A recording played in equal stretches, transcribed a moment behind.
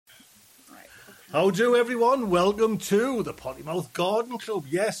How do, everyone? Welcome to the Potty Garden Club.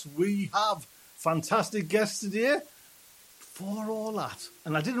 Yes, we have fantastic guests today for all that.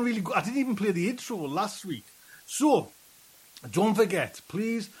 And I didn't even play the intro last week. So, don't forget,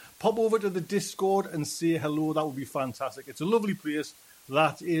 please pop over to the Discord and say hello. That would be fantastic. It's a lovely place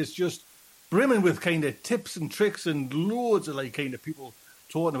that is just brimming with kind of tips and tricks and loads of kind of people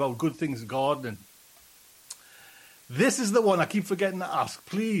talking about good things gardening. This is the one I keep forgetting to ask.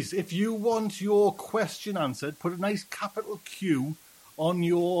 Please, if you want your question answered, put a nice capital Q on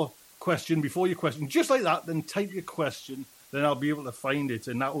your question before your question. Just like that, then type your question. Then I'll be able to find it,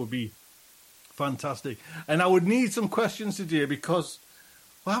 and that would be fantastic. And I would need some questions today because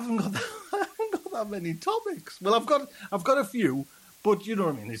I haven't got that many topics. Well, I've got a few, but you know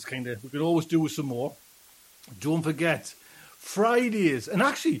what I mean. It's kind of, we could always do with some more. Don't forget Fridays, and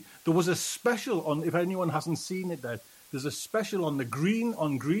actually there was a special on, if anyone hasn't seen it, there's a special on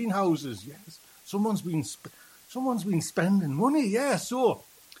greenhouses. Yes, someone's been spending money. Yeah, so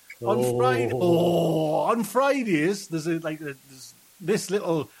on Fridays there's this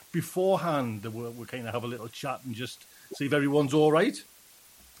little beforehand that we'll kind of have a little chat and just see if everyone's all right.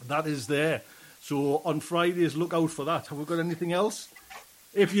 That is there. So on Fridays, look out for that. Have we got anything else?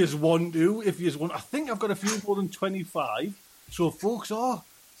 If you want, I think I've got a few more than 25. So folks are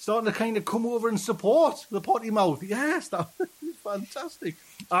starting to kind of come over and support the Potty Mouth. Yes, that is fantastic.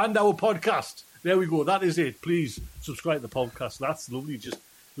 And our podcast. There we go. That is it. Please subscribe to the podcast. That's lovely. Just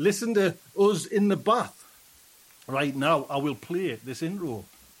listen to us in the bath. Right now, I will play this intro.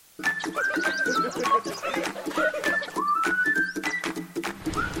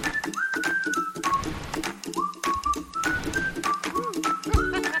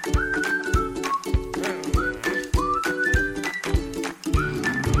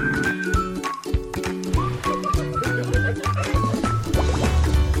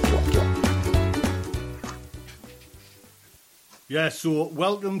 Yes, so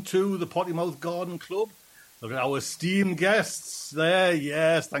welcome to the Potty Mouth Garden Club. Look at our esteemed guests there.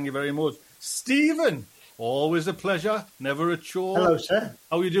 Yes, thank you very much. Stephen, always a pleasure, never a chore. Hello, sir.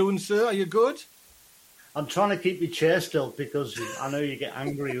 How are you doing, sir? Are you good? I'm trying to keep your chair still because I know you get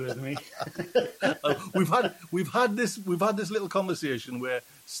angry with me. We've had this little conversation where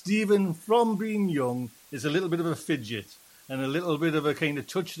Stephen, from being young, is a little bit of a fidget and a little bit of a kind of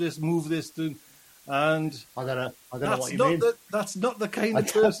touch this, move this, and I don't know what you mean. That's not the kind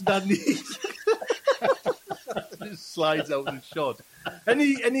of person I need. Just slides out and shot.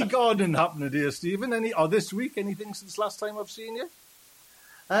 Any gardening happening today, Stephen? This week? Anything since last time I've seen you?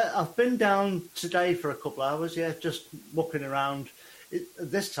 I've been down today for a couple of hours. Yeah, just mucking around.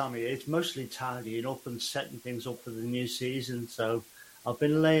 This time of year, it's mostly tidying up and setting things up for the new season. So I've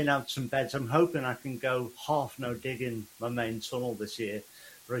been laying out some beds. I'm hoping I can go half no digging my main tunnel this year.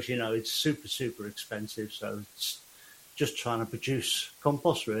 But as you know, it's super, super expensive. So it's just trying to produce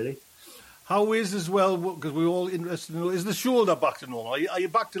compost, really. How is, as well, because we're all interested to know, is the shoulder back to normal? Are you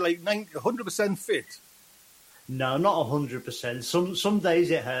back to 100% fit? No, not 100%. Some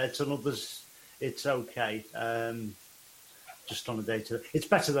days it hurts and others it's okay. Just on a day to... It's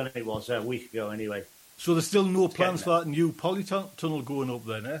better than it was a week ago anyway. So there's still no plans for that new polytunnel going up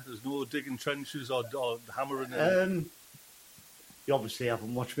then, eh? There's no digging trenches or hammering it? You obviously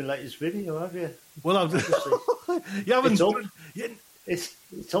haven't watched my latest video, have you? Well, I've you haven't. It's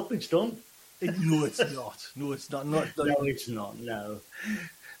up. It's done. No, it's not. No, it's not. No, it's not.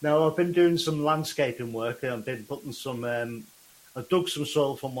 No. I've been doing some landscaping work. I've been putting some. I've dug some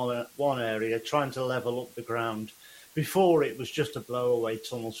soil from one area, trying to level up the ground. Before it was just a blowaway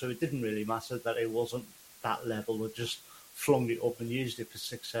tunnel, so it didn't really matter that it wasn't that level. I just flung it up and used it for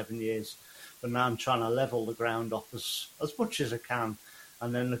 6-7 years. But now I'm trying to level the ground off as much as I can.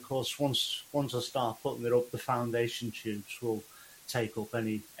 And then, of course, once I start putting it up, the foundation tubes will take up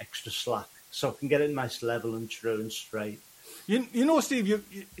any extra slack. So I can get it nice level and true and straight. You know, Steve,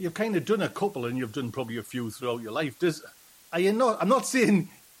 you've kind of done a couple and you've done probably a few throughout your life. Are you not? I'm not saying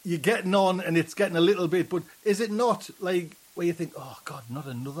you're getting on and it's getting a little bit, but is it not like where you think, oh, God, not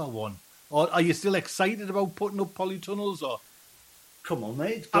another one? Or are you still excited about putting up polytunnels or... Come on,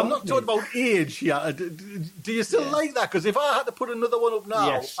 mate. I'm not talking about age here. Do you still like that? Because if I had to put another one up now,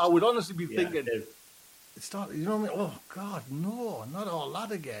 yes. I would honestly be thinking, you know what I mean? Oh, God, no, not all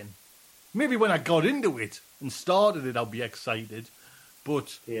that again. Maybe when I got into it and started it, I'd be excited.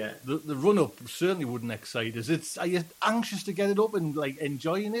 But the run-up certainly wouldn't excite us. Are you anxious to get it up and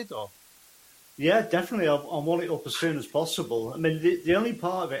enjoying it? Or? Yeah, definitely. I want it up as soon as possible. I mean, the only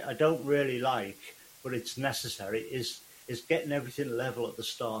part of it I don't really like, but it's necessary, is getting everything level at the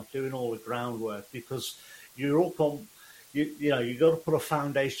start, doing all the groundwork, because you're up on you've got to put a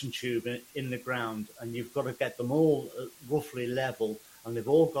foundation tube in the ground, and you've got to get them all roughly level, and they've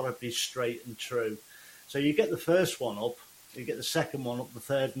all got to be straight and true. So you get the first one up, you get the second one up, the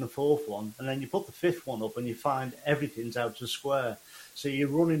third and the fourth one, and then you put the fifth one up, and you find everything's out to square. So you're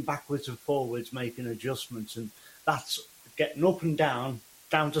running backwards and forwards, making adjustments, and that's getting up and down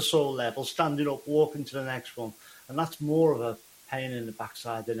to soil level, standing up, walking to the next one, and that's more of a pain in the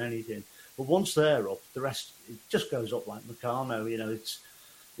backside than anything. But once they're up, the rest, it just goes up like Meccano. It's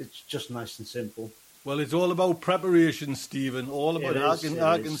just nice and simple. Well, it's all about preparation, Stephen. All about it.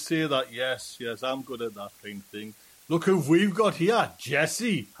 I can say that. Yes, I'm good at that kind of thing. Look who we've got here,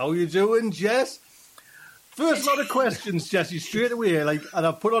 Jessie. How you doing, Jess? First lot of questions, Jessie, straight away. And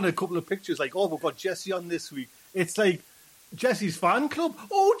I've put on a couple of pictures. We've got Jessie on this week. It's like Jessie's fan club.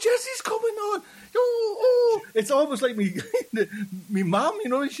 Oh, Jessie's coming on. Oh. It's almost like me mum.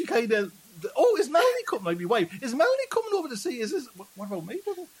 She kind of. Oh, is Melanie coming? Like my wife. Is Melanie coming over to see? Is this? What about me?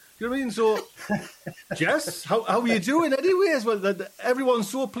 Do you know what I mean? So, Jess, how are you doing? Anyways, well, everyone's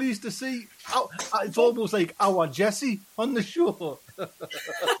so pleased to see. It's almost like our Jessie on the show.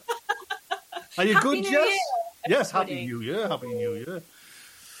 Are you good, Jess? Year, yes, Happy New Year. Happy New Year.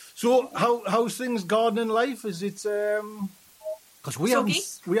 So, how's things gardening life? Is it? Because we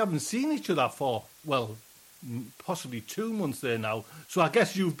haven't seen each other for possibly 2 months there now. So I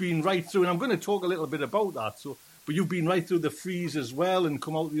guess you've been right through, and I'm going to talk a little bit about that. So, but you've been right through the freeze as well and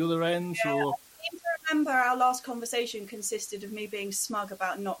come out the other end. Yeah, so I seem to remember our last conversation consisted of me being smug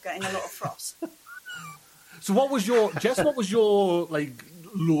about not getting a lot of frost. So what was your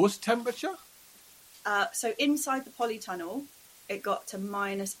lowest temperature? So inside the polytunnel, it got to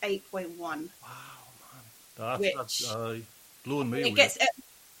minus 8.1. Wow, man, that's blowing me away. It gets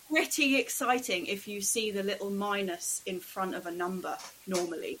pretty exciting if you see the little minus in front of a number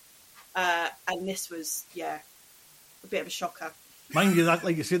normally, and this was a bit of a shocker. Mind you, that,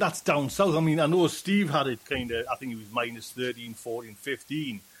 like you say, that's down south. I mean, I know Steve had it kind of, I think it was minus 13, 14,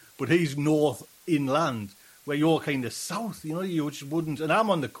 15, but he's north inland, where you're kind of south, you just wouldn't. And I'm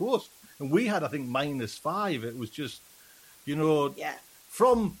on the coast, and we had, I think, minus 5. It was just,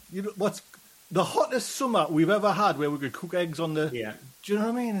 from, what's the hottest summer we've ever had, where we could cook eggs on the, do you know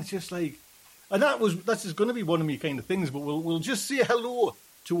what I mean? It's just like, and that's just going to be one of me kind of things, but we'll just say hello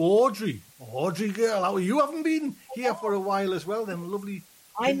to Audrey. Audrey, girl, how are you? Haven't been here for a while as well. Them lovely.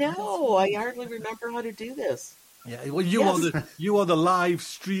 I know. I hardly remember how to do this. Yeah, well, you are the live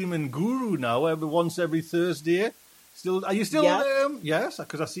streaming guru now. Once every Thursday. Are you still? Yes,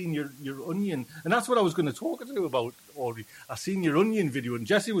 because I seen your onion, and that's what I was going to talk to you about, Audrey. I seen your onion video, and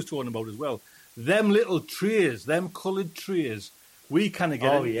Jessie was talking about as well. Them little trays, them coloured trays. We kind of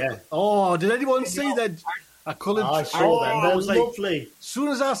get. Oh yeah. Oh, did anyone see that? A coloured. I saw them. That was lovely. As soon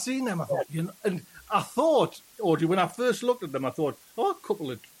as I seen them, I thought, and I thought, Audrey, when I first looked at them, I thought, a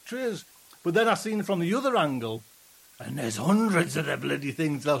couple of trays. But then I seen it from the other angle, and there's hundreds of the bloody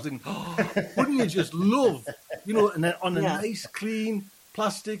things. I was thinking, wouldn't you just love, and then on a nice, clean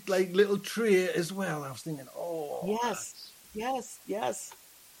plastic little tray as well. I was thinking, yes.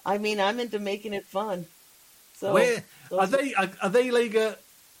 I mean, I'm into making it fun. So where are they like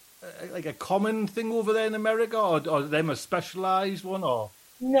a common thing over there in America, or are them a specialised one, or?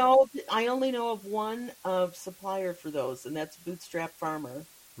 No, I only know of one supplier for those, and that's Bootstrap Farmer.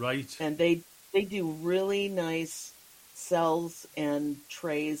 Right. And they do really nice cells and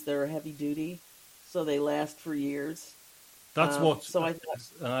trays that are heavy duty, so they last for years. That's what. So I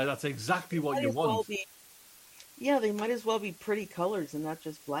thought that's exactly what you want. They might as well be pretty colors and not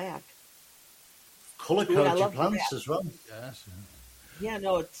just black. Colour-coded your plants as well. Yes. Yeah,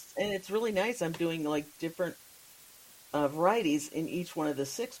 no, it's really nice. I'm doing different varieties in each one of the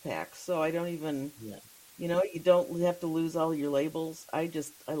 6-packs, so I don't even, you don't have to lose all your labels. I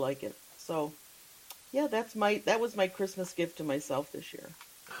like it. So, that was my Christmas gift to myself this year.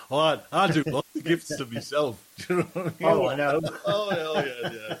 Oh, I do lots of gifts to myself. Do you know what I mean? Oh, I know. Oh,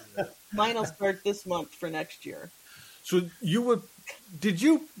 yeah. Mine will start this month for next year. So did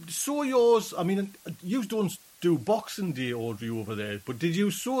you sow yours? I mean, you don't do Boxing Day, Audrey, over there, but did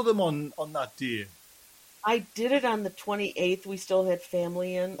you sow them on that day? I did it on the 28th. We still had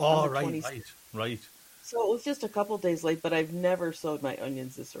family in. Oh, on the right. So it was just a couple days late, but I've never sowed my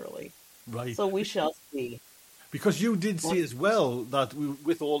onions this early. Right. So we shall see. Because you did say as well that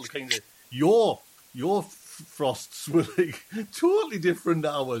with all the kind of your frosts were totally different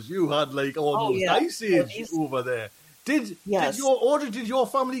to ours. You had almost ice age over there. Did your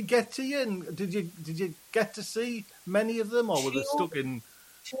family get to you? And did you get to see many of them, or were they stuck in?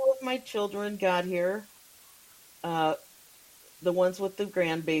 2 of my children got here. The ones with the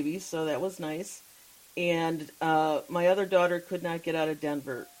grandbabies, so that was nice. And my other daughter could not get out of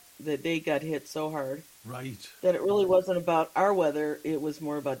Denver. That they got hit so hard Right. that it really wasn't about our weather. It was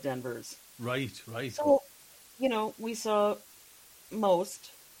more about Denver's. Right. Right. So, we saw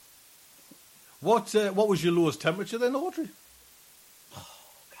most. What was your lowest temperature then, Audrey? Oh,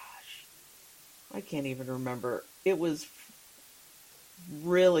 gosh. I can't even remember. It was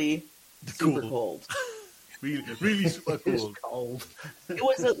really super cold. Really, really super It's cold. cold. It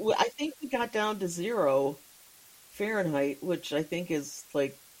was, I think we got down to 0 Fahrenheit, which I think is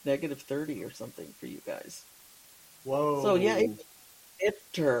like -30 or something for you guys. Whoa. So, yeah, it's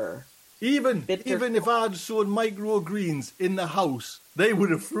bitter. Even Bitter if I'd sown microgreens in the house, they would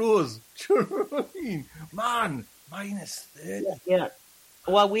have froze. Do you know what I mean? Man, -30. Yeah.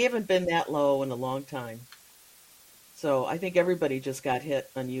 Well, we haven't been that low in a long time. So I think everybody just got hit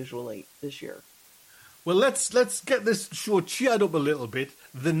unusually this year. Well, let's get this show cheered up a little bit.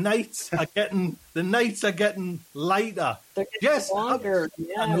 The nights are getting lighter. They're getting longer.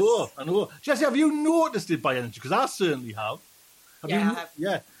 I know. Jesse, have you noticed it by any chance? Because I certainly have. I have.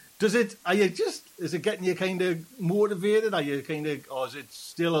 Yeah. Is it getting you kind of motivated? Or is it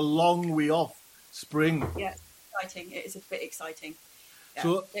still a long way off spring? Yeah, it's exciting. It is a bit exciting. Yeah,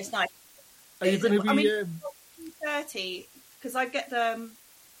 So, it's nice. are you going to be? I mean, 30 because I get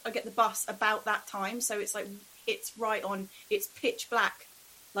the bus about that time, so it's like it's right on. It's pitch black,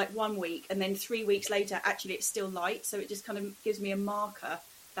 like 1 week, and then 3 weeks later, actually, it's still light. So it just kind of gives me a marker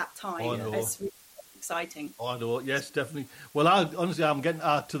that time. Oh, no. It's really exciting. Oh, no, yes, definitely. Well, I'm getting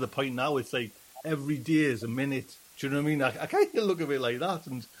to the point now. It's like every day is a minute. Do you know what I mean? I can't look at it like that,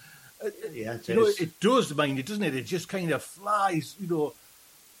 and Yeah, it you is. know, it does, mind it, doesn't it? It just kind of flies.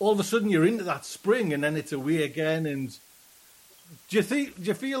 All of a sudden you're into that spring, and then it's away again. And do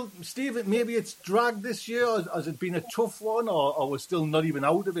you feel, Steve, that maybe it's dragged this year? Or has it been a tough one, or we're still not even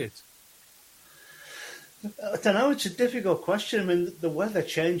out of it? I don't know. It's a difficult question. I mean, the weather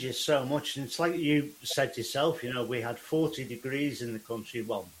changes so much, and it's like you said yourself. We had 40 degrees in the country.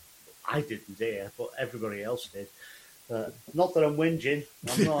 Well, I didn't here, but everybody else did. Not that I'm whinging.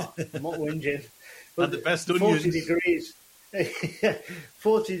 I'm not whinging. But And the best 40 onions. degrees.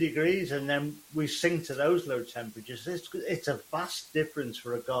 40 degrees, and then we sink to those low temperatures. It's a vast difference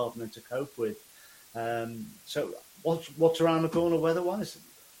for a gardener to cope with. So what's around the corner weather-wise?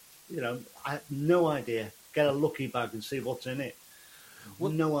 I have no idea. Get a lucky bag and see what's in it.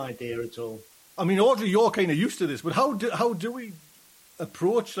 Well, no idea at all. I mean, Audrey, you're kind of used to this, but how do we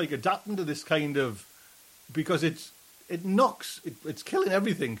approach adapting to this kind of, because it's killing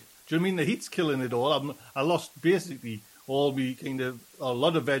everything. Do you know what I mean? The heat's killing it all. I lost basically a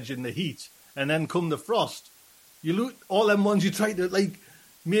lot of veg in the heat, and then come the frost, you lose all them ones you try to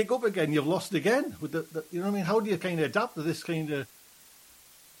make up again. You've lost again with the you know what I mean? How do you kind of adapt to this kind of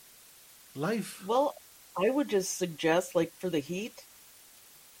life? Well, I would just suggest, for the heat,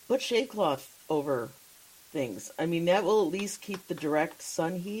 put shade cloth over things. I mean, that will at least keep the direct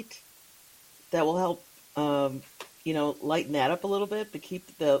sun heat. That will help, lighten that up a little bit, but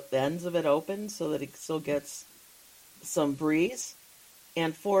keep the ends of it open so that it still gets some breeze.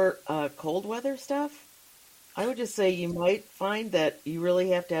 And for cold weather stuff, I would just say you might find that you really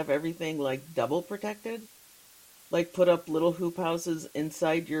have to have everything double protected. Put up little hoop houses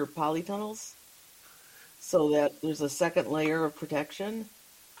inside your polytunnels so that there's a second layer of protection.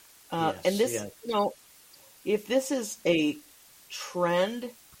 And this, if this is a trend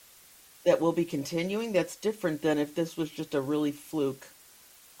that will be continuing, that's different than if this was just a really fluke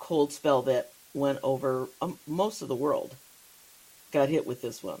cold spell that went over most of the world, got hit with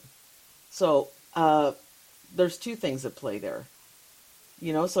this one. So there's two things at play there.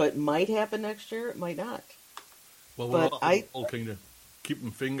 So it might happen next year, it might not. Well, we're all kind of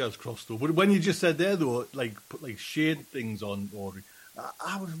keeping fingers crossed, though. But when you just said there, though, put shade things on, Audrey,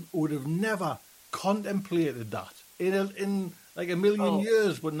 I would have never contemplated that in a million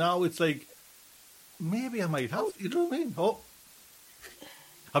years. But now it's maybe I might have. You know what I mean? Oh,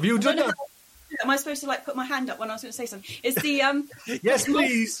 have you done that? Am I supposed to put my hand up when I was going to say something? It's the yes,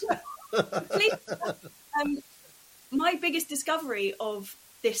 please. please. My biggest discovery of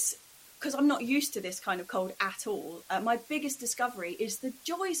this, because I'm not used to this kind of cold at all, my biggest discovery is the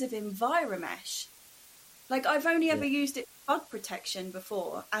joys of Enviromesh. I've only ever used it for bug protection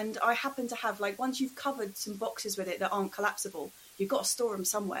before, and I happen to have, once you've covered some boxes with it that aren't collapsible, you've got to store them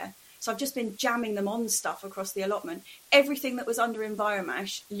somewhere. So I've just been jamming them on stuff across the allotment. Everything that was under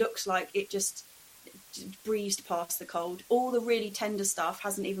Enviromesh looks like it just breezed past the cold. All the really tender stuff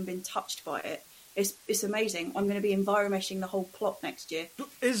hasn't even been touched by it. It's amazing. I'm going to be enviromeshing the whole plot next year.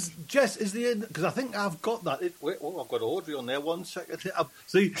 Because I think I've got that. I've got Audrey on there. 1 second.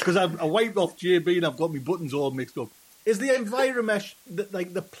 See, because I wiped off JB and I've got my buttons all mixed up. Is the Enviromesh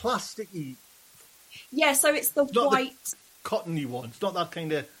like the plasticky? Yeah, so it's the white, cottony one. It's not that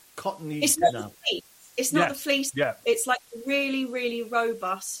kind of cottony. It's not the fleece. It's not the fleece. Yeah. It's like really, really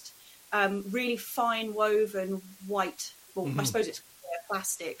robust, really fine woven white. Well, I suppose it's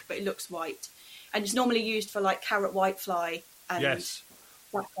plastic, but it looks white. And it's normally used for like carrot whitefly and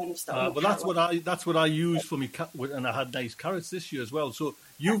that kind of stuff. But that's what I use for me, and I had nice carrots this year as well. So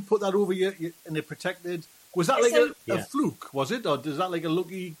you put that over you and it protected. Was that a fluke? Was it, or is that like a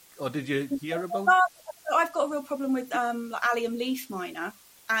lucky? Or did you hear about? I've got a real problem with like allium leaf miner,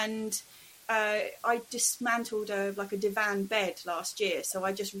 and I dismantled a divan bed last year. So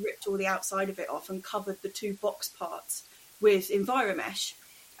I just ripped all the outside of it off and covered the 2 box parts with Enviromesh.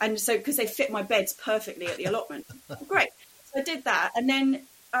 And so, because they fit my beds perfectly at the allotment. Great. So I did that. And then,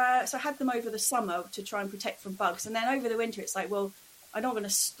 so I had them over the summer to try and protect from bugs. And then over the winter, it's like, well, I'm not going to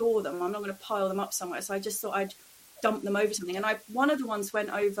store them. I'm not going to pile them up somewhere. So I just thought I'd dump them over something. And one of the ones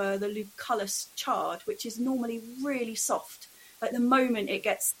went over the Lucullus chard, which is normally really soft. Like the moment it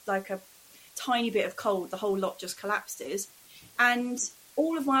gets like a tiny bit of cold, the whole lot just collapses. And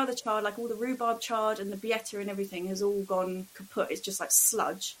all of my other chard, like all the rhubarb chard and the bietta and everything, has all gone kaput. It's just like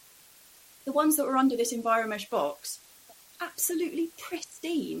sludge. The ones that were under this Enviromesh box, absolutely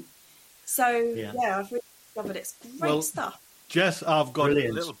pristine. So I've really discovered it's great stuff. Jess, I've got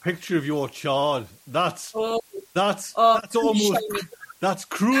a little picture of your chard. That's almost that's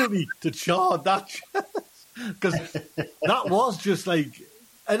cruelty to chard that, because that was just like,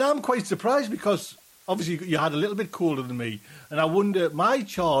 and I'm quite surprised because. Obviously, you had a little bit colder than me, and I wonder, my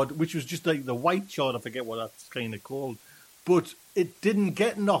chard, which was just like the white chard, I forget what that's kind of called, but it didn't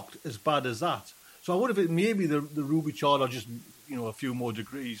get knocked as bad as that. So I wonder if maybe the ruby chard are just, a few more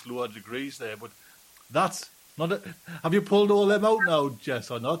lower degrees there, but that's not it. Have you pulled all them out now,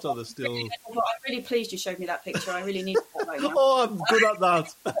 Jess, or not? Or are they still... I'm really pleased you showed me that picture. I really need that right now. Oh, I'm good at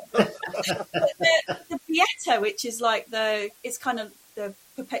that. the bietta, which is like it's kind of the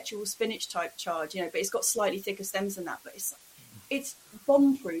perpetual spinach type chard, but it's got slightly thicker stems than that. But it's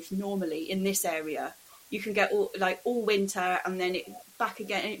bomb-proof normally in this area. You can get all winter, and then it back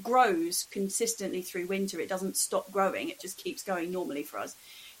again, and it grows consistently through winter. It doesn't stop growing; it just keeps going normally for us.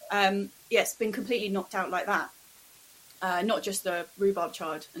 It's been completely knocked out like that. Not just the rhubarb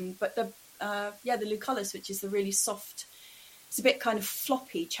chard, but the Lucullus, which is the really soft. It's a bit kind of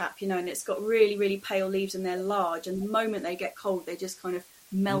floppy chap, and it's got really, really pale leaves, and they're large. And the moment they get cold, they just kind of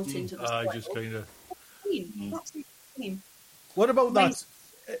melt into the soil. Just kind of. Absolutely clean. What about that?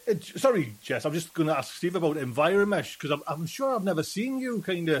 Sorry, Jess, I'm just going to ask Steve about Enviromesh, because I'm sure I've never seen you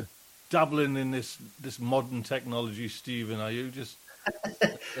kind of dabbling in this modern technology, Stephen. Are you just...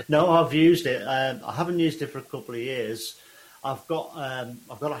 No, I've used it. I haven't used it for a couple of years. I've got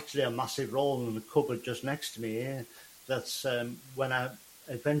actually a massive roll in the cupboard just next to me here. That's when I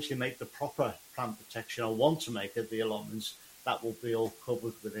eventually make the proper plant protection I want to make at the allotments, that will be all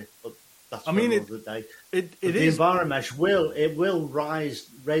covered with it. But that's another day. The Enviromesh will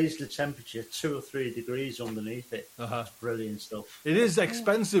raise the temperature 2 or 3 degrees underneath it. It's brilliant stuff. It is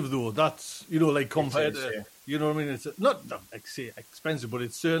expensive though. That's compared to what I mean. It's not like say expensive, but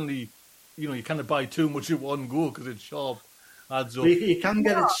it's certainly you kind of buy too much at one go because it's sharp. Adds up. You can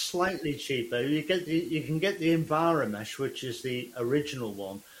get it slightly cheaper. You can get the Enviromesh, which is the original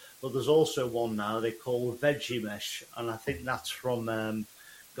one, but there's also one now they call Veggie Mesh, and I think that's from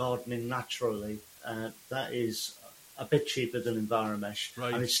Gardening Naturally. That is a bit cheaper than Enviromesh,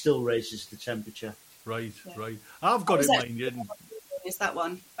 and it still raises the temperature. Right. I've got it in mind. Is that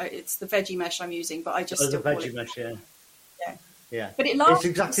one? It's the Veggie Mesh I'm using, but I just the Veggie Mesh, yeah. But it lasts.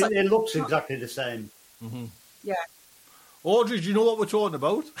 It looks exactly the same. Mm-hmm. Yeah. Audrey, do you know what we're talking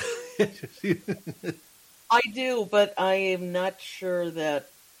about? I do, but I am not sure that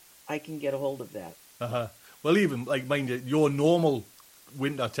I can get a hold of that. Well, even mind you, your normal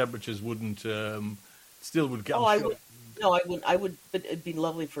winter temperatures wouldn't still would get. Oh, I would. No, I wouldn't. I would, but it'd be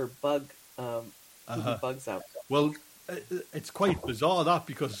lovely for keeping bugs out. Well, it's quite bizarre that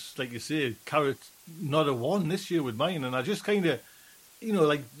because, like you say, carrot not a one this year with mine, and I just kind of.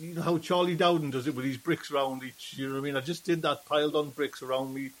 How Charlie Dowden does it with his bricks around each, you know what I mean? I just did that, piled on bricks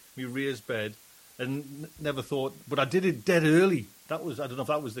around me raised bed, and never thought, but I did it dead early. That was, I don't know if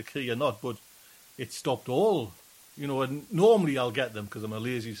that was the key or not, but it stopped all, and normally I'll get them because I'm a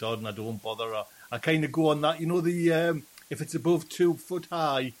lazy sod and I don't bother. I kind of go on that, if it's above 2 foot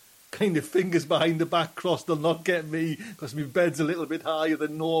high, kind of fingers behind the back crossed, they'll not get me because my bed's a little bit higher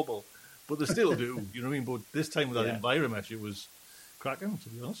than normal. but they still do. You know what I mean? But this time with that Yeah. Enviromesh, it was cracking, to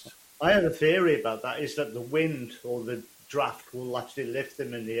be honest. I have a theory about that, is that the wind or the draft will actually lift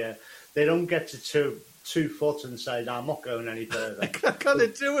them in the air. They don't get to 2 foot and say, no, I'm not going any further. Can they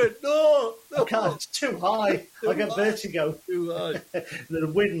do it? No, I can't. It's too high. I get vertigo. Too high.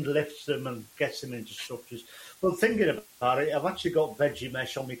 The wind lifts them and gets them into structures. But thinking about it, I've actually got veggie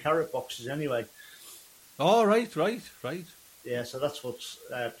mesh on my carrot boxes anyway. Oh, right. Yeah, so that's what's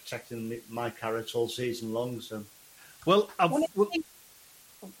protecting my carrots all season long. So, Well, One of the things-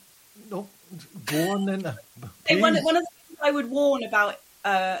 no, go on then. One Please. of the things I would warn about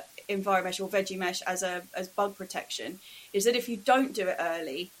Enviromesh or Veggie Mesh as bug protection is that if you don't do it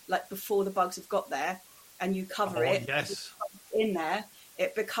early, like before the bugs have got there, and you cover it Yes. in there,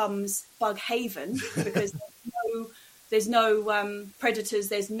 it becomes bug haven because there's no predators,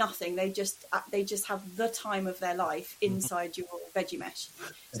 there's nothing. They just have the time of their life inside your Veggie Mesh.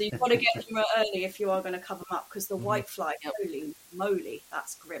 So you've got to get them early if you are going to cover them up, because the whitefly, holy moly,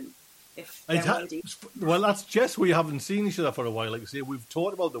 that's grim. If they're already... Well, that's Jess. We haven't seen each other for a while. Like I say, we've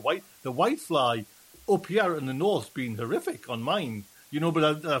talked about the whitefly up here in the north been horrific on mine. You know,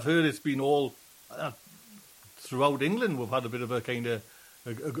 but I've heard it's been all throughout England. We've had a bit of a kind of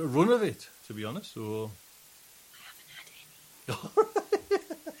a run of it, to be honest. So I haven't had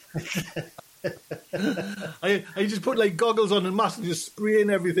any. I just put like goggles on and mask and just spraying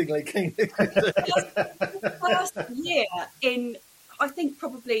everything like kind of. First year in, I think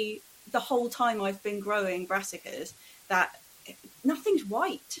probably the whole time I've been growing brassicas, that nothing's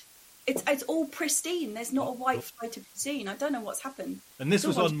white. It's all pristine. There's not a white fly to be seen. I don't know what's happened. And this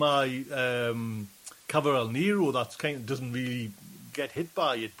was on my Cavarel Nero. That kind of doesn't really get hit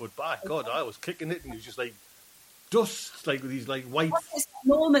by it, but by God, I was kicking it and it was just like dust, like with these like white. It's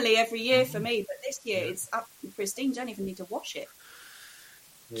normally every year for me, but this year it's absolutely pristine. You don't even need to wash it.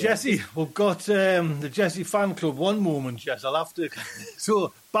 yeah. Jesse, we've got the Jesse fan club. One moment, Jess. I'll have to.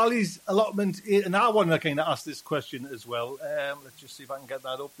 So Bally's allotment, and I want to kind of ask this question as well. Let's just see if I can get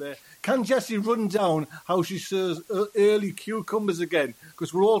that up there. Can Jesse run down how she serves early cucumbers again?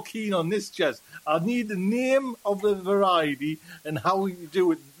 Because we're all keen on this, Jess. I need the name of the variety and how you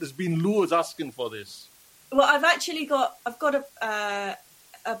do it. There's been loads asking for this. Well, I've got a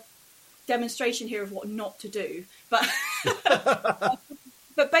demonstration here of what not to do, but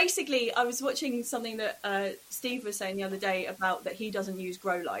but basically, I was watching something that Steve was saying the other day about that he doesn't use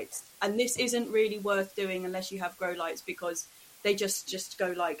grow lights, and this isn't really worth doing unless you have grow lights, because they just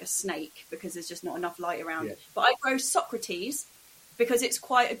go like a snake because there's just not enough light around. Yeah. But I grow Socrates because it's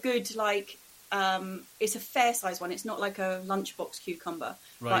quite a good it's a fair size one. It's not like a lunchbox cucumber,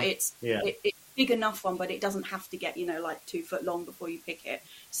 but it's big enough one, but it doesn't have to get like 2 foot long before you pick it.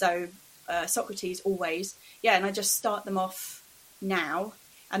 So Socrates always, and I just start them off now,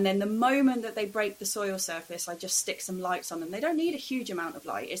 and then the moment that they break the soil surface, I just stick some lights on them. They don't need a huge amount of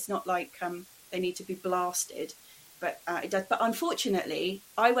light. It's not like they need to be blasted, but it does. But unfortunately,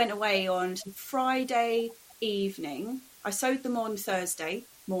 I went away on Friday evening. I sowed them on Thursday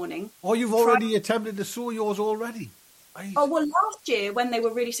morning. Oh, you've already attempted to sow yours already? Right. Oh, well, last year when they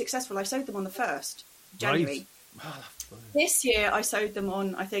were really successful, I sowed them on the 1st January. Right. This year I sowed them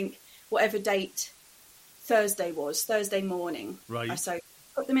on, I think, whatever date Thursday was, Thursday morning. Right. I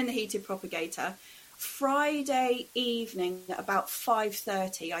put them in the heated propagator. Friday evening at about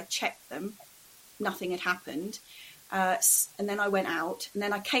 5:30, I checked them. Nothing had happened. And then I went out. And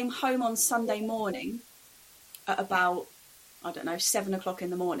then I came home on Sunday morning at about, 7 o'clock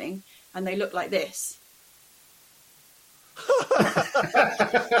in the morning. And they looked like this.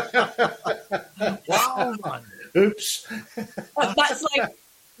 Wow, man. Oops. That's like,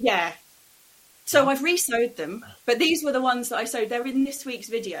 yeah. So I've re-sowed them, but these were the ones that I sowed. They're in this week's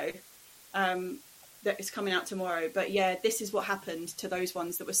video that is coming out tomorrow. But yeah, this is what happened to those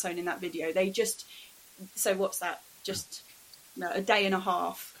ones that were sown in that video. They just, so what's that? Just a day and a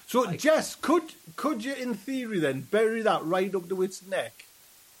half. So, Jess, could you, in theory, then bury that right up to its neck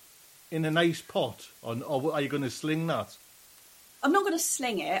in a nice pot, or are you going to sling that? I'm not going to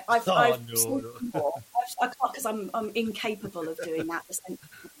sling it. I can't because I'm incapable of doing that. The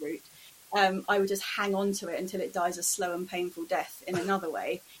sensitive route. I would just hang on to it until it dies a slow and painful death in another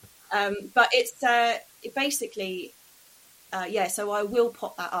way. But it's basically, so I will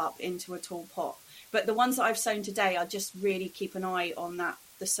pot that up into a tall pot. But the ones that I've sown today, I just really keep an eye on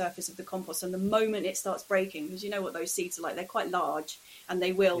the surface of the compost. And the moment it starts breaking, because you know what those seeds are like, they're quite large and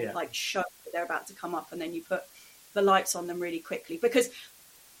they will show that they're about to come up. And then you put the lights on them really quickly, because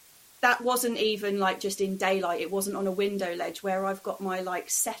that wasn't even just in daylight. It wasn't on a window ledge. Where I've got my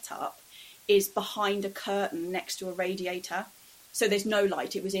setup is behind a curtain next to a radiator. So there's no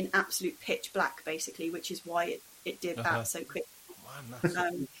light. It was in absolute pitch black, basically, which is why it did that so quick.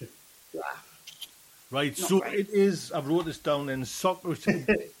 Man, Yeah. right, Not so great. it is, I've wrote this down in Socrates.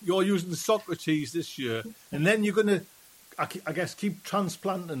 You're using Socrates this year, and then you're going to, I guess, keep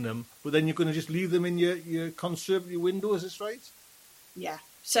transplanting them, but then you're going to just leave them in your conservatory window, is this right? Yeah.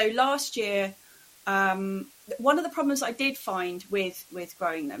 So last year, one of the problems I did find with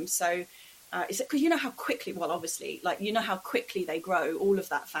growing them, so is that because you know how quickly, well, obviously, like you know how quickly they grow, all of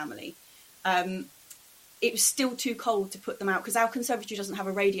that family. It was still too cold to put them out because our conservatory doesn't have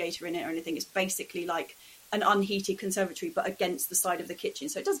a radiator in it or anything. It's basically like an unheated conservatory, but against the side of the kitchen.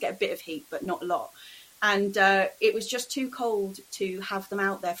 So it does get a bit of heat, but not a lot. And it was just too cold to have them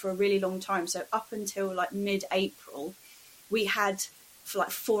out there for a really long time. So up until like mid-April, we had for like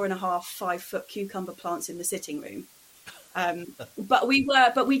 4.5, 5 foot cucumber plants in the sitting room. But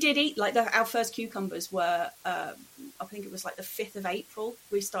we did eat, like our first cucumbers were, I think it was like the 5th of April,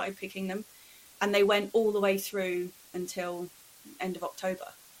 we started picking them. And they went all the way through until end of October.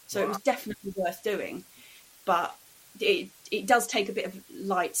 So It was definitely worth doing. But it does take a bit of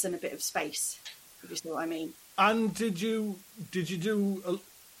lights and a bit of space, if you see what I mean. And did you do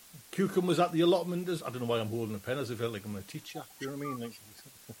cucumbers at the allotment? I don't know why I'm holding a pen as I felt like I'm a teacher. Do you know what I mean?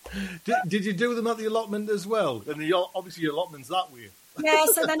 Like, did you do them at the allotment as well? And obviously your allotment's that way. Yeah,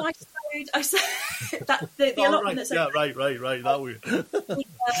 so then I sowed that the allotment that's right, that way.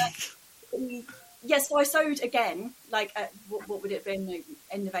 So I sowed again, like at, what would it have been, like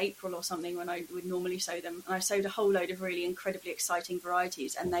end of April or something when I would normally sow them. And I sowed a whole load of really incredibly exciting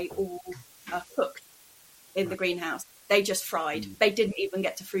varieties, and they all cooked in the greenhouse. They just fried. They didn't even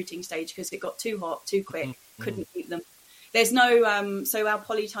get to fruiting stage because it got too hot, too quick. Couldn't keep them. There's no, so our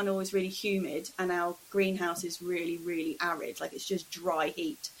polytunnel is really humid and our greenhouse is really, really arid. Like it's just dry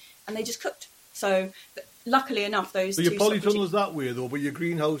heat, and they just cooked. So luckily enough, those so two... your polytunnel was that way though, but your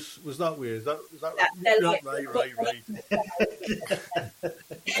greenhouse was that way. Is that right?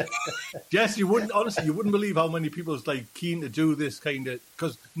 Jess, you wouldn't believe how many people's like keen to do this kind of,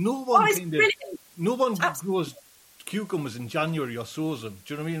 because no one grows cucumbers in January or sows them.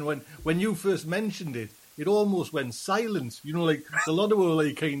 Do you know what I mean? When you first mentioned it, it almost went silent. You know, like a lot of them were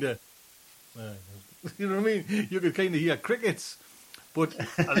like kind of, you know what I mean? You could kind of hear crickets. But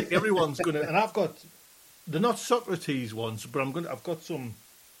I think everyone's going to, and they're not Socrates ones, but I've got some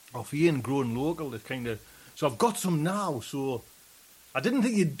off Ian grown local that kind of, so I've got some now. So I didn't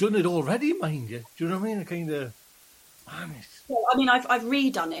think you'd done it already, mind you. Do you know what I mean? Kind of, well, I mean, I've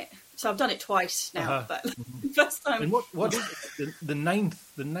redone it, so I've done it twice now. But first time. And what is it? The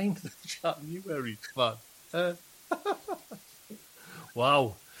 9th of January, man.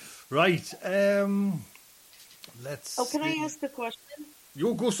 Wow, right. Let's. Oh, can I ask a question?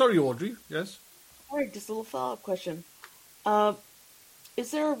 You go. Sorry, Audrey. Yes. All right, just a little follow-up question.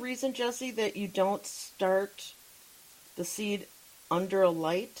 Is there a reason, Jesse, that you don't start the seed under a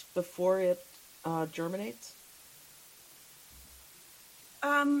light before it germinates?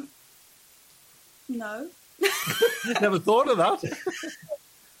 No. Never thought of that.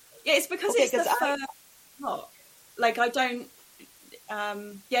 Yeah, it's because it's the first lot. Like I don't.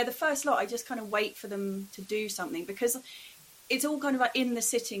 The first lot, I just kind of wait for them to do something because it's all kind of like in the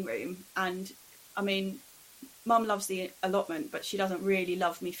sitting room. And I mean, Mum loves the allotment, but she doesn't really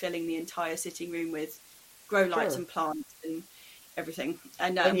love me filling the entire sitting room with grow lights and plants and everything.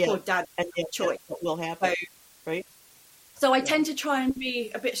 And poor Dad, choice. What will happen, right? So I tend to try and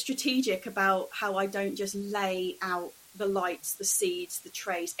be a bit strategic about how I don't just lay out the lights, the seeds, the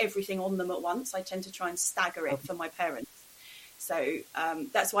trays, everything on them at once. I tend to try and stagger it for my parents. So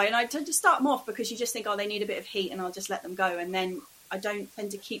that's why. And I tend to start them off because you just think, oh, they need a bit of heat and I'll just let them go. And then I don't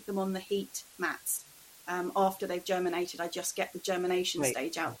tend to keep them on the heat mats. After they've germinated, I just get the germination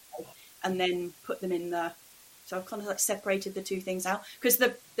stage out and then put them in the... So I've kind of like separated the two things out because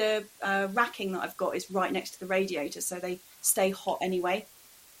the racking that I've got is right next to the radiator, so they stay hot anyway.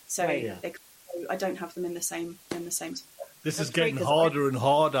 So I don't have them in the same spot. This is getting harder and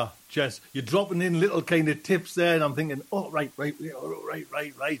harder, Jess. You're dropping in little kind of tips there, and I'm thinking, right.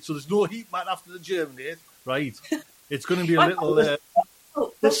 So there's no heat mat after the germinate, right? It's going to be a little.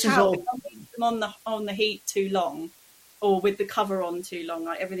 This is all. If I leave them on the heat too long, or with the cover on too long,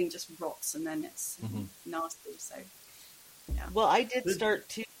 like everything just rots, and then it's nasty. So, yeah. Well, I did start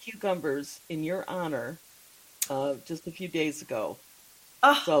 2 cucumbers in your honor just a few days ago.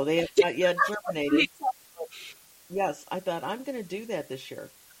 So they have not yet germinated. Yes, I thought I'm going to do that this year.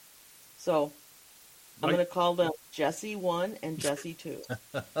 So I'm going to call them Jessie 1 and Jessie 2.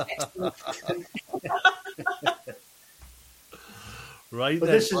 Right, but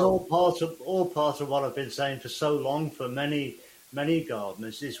this is all part of what I've been saying for so long, for many many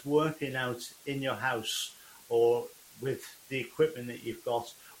gardeners, is working out in your house or with the equipment that you've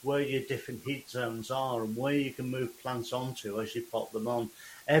got where your different heat zones are and where you can move plants onto as you pop them on.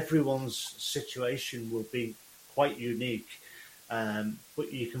 Everyone's situation will be quite unique,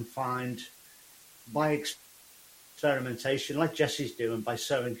 but you can find by experimentation, like Jessie's doing by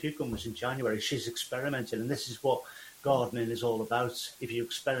sowing cucumbers in January. She's experimenting, and this is what gardening is all about. If you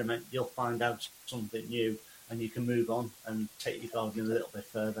experiment, you'll find out something new, and you can move on and take your gardening a little bit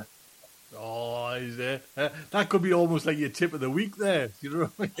further. Oh, is there? That could be almost like your tip of the week there. You know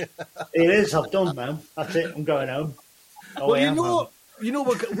what I mean? It is. I've done now. That's it. I'm going home. Well, you know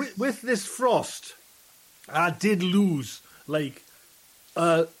what? With this frost, I did lose like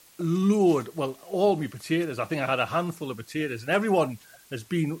a load. Well, all my potatoes. I think I had a handful of potatoes, and everyone has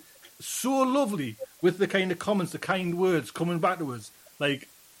been so lovely with the kind of comments, the kind words coming back to us. Like,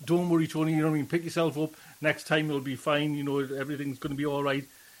 don't worry, Tony. You know what I mean? Pick yourself up. Next time you'll be fine. You know, everything's going to be all right.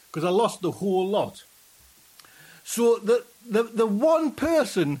 Because I lost the whole lot. So the one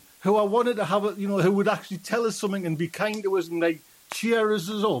person who I wanted to have, who would actually tell us something and be kind to us and like cheer us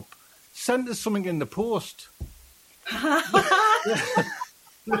up, sent us something in the post. You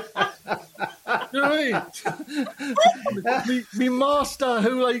know what I mean? Me master,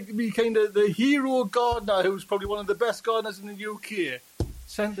 who like me kind of the hero gardener, who's probably one of the best gardeners in the UK,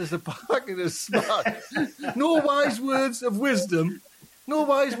 sent us a packet of smart. No wise words of wisdom. No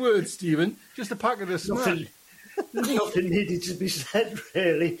wise words, Stephen. Just a packet of smash. Nothing needed to be said,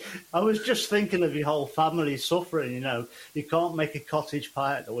 really. I was just thinking of your whole family suffering, You can't make a cottage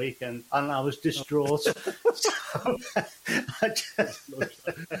pie at the weekend, and I was distraught.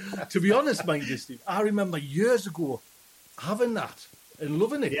 To be honest, mate, Steve, I remember years ago having that and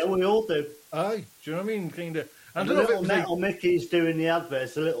loving it. Yeah, we all do. Aye, do you know what I mean? Kind of. And the little metal Mickeys doing the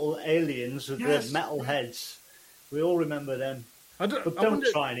adverts, the little aliens with the metal heads. We all remember them. But don't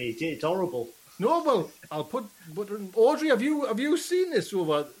try and eat it; it's horrible. No, well, I'll put butter in. Audrey, have you seen this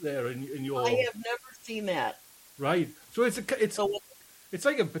over there in your? I have never seen that. Right, so it's like it's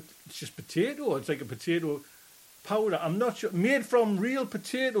just potato. It's like a potato powder. I'm not sure, made from real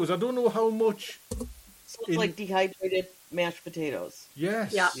potatoes. I don't know how much. So it's like dehydrated mashed potatoes.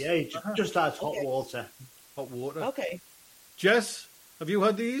 Yes. Yeah. Yeah. You just add hot water. Hot water. Okay. Jess, have you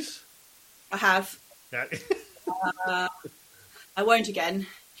had these? I have. Yeah. I won't again.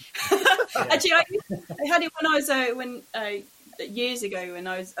 Actually, I had it when I was years ago when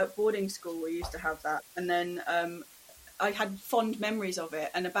I was at boarding school. We used to have that, and then I had fond memories of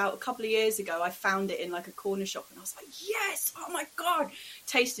it. And about a couple of years ago, I found it in like a corner shop, and I was like, "Yes! Oh my god!"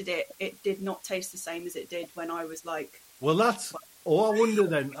 Tasted it. It did not taste the same as it did when I was like. Well, that's. Oh, I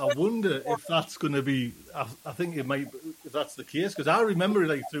wonder if that's going to be. I think it might. If that's the case, because I remember it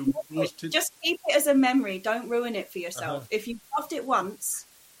like through. Just keep it as a memory. Don't ruin it for yourself. If you loved it once,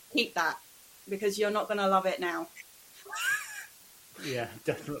 keep that, because you're not going to love it now. Yeah,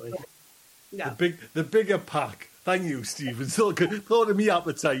 definitely. Yeah. The bigger pack. Thank you, Stephen. Thought of me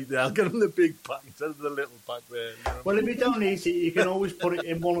appetite there. I'll get them the big pack instead of the little pack there. Well, if you don't eat it, you can always put it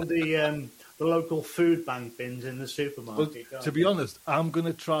in one of the local food bank bins in the supermarket. Well, to be honest, I'm going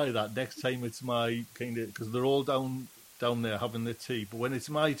to try that next time it's my kind of, because they're all down there having their tea. But when it's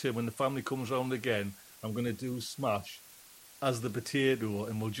my turn, when the family comes round again, I'm going to do smash as the potato,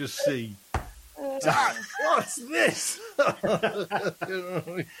 and we'll just see. What's this?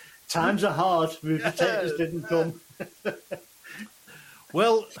 Times are hard. The potatoes didn't come.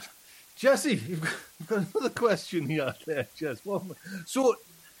 Well, Jesse, you've got another question here there, Jess. So,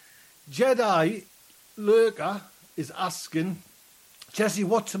 Jedi Lurker is asking, Jesse,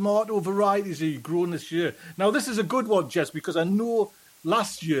 what tomato varieties are you growing this year? Now, this is a good one, Jess, because I know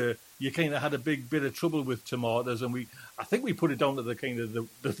last year you kind of had a big bit of trouble with tomatoes, and I think we put it down to the kind of the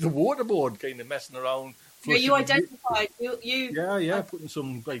waterboard kind of messing around. Yeah, you identified you. Yeah, putting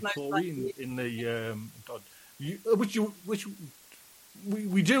some like chlorine in the which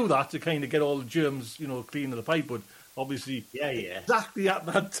we do that to kind of get all the germs, clean in the pipe, but. Obviously, exactly at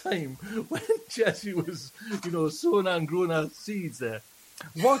that time when Jessie was, sowing and growing her seeds there.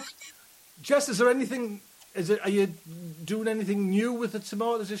 Jess, is there anything? Are you doing anything new with the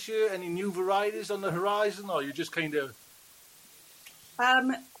tomatoes this year? Any new varieties on the horizon, or are you just kind of?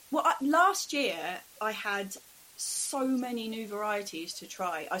 Last year I had so many new varieties to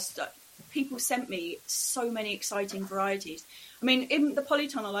try. People sent me so many exciting varieties. I mean, in the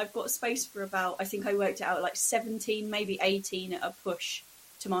polytunnel, I've got space for about, I think I worked it out, like 17, maybe 18 at a push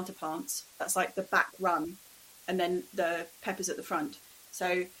tomato plants. That's like the back run, and then the peppers at the front.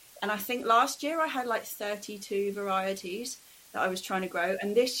 So, and I think last year I had like 32 varieties. that I was trying to grow.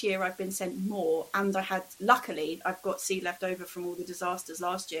 And this year I've been sent more, and luckily I've got seed left over from all the disasters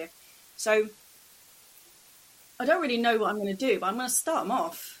last year. So I don't really know what I'm going to do, but I'm going to start them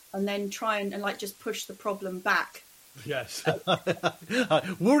off and then try and like just push the problem back. Yes.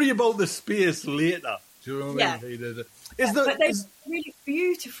 Worry about the space later. Do you know what I mean? But there's really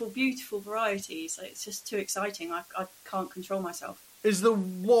beautiful, beautiful varieties. It's just too exciting. I can't control myself. Is the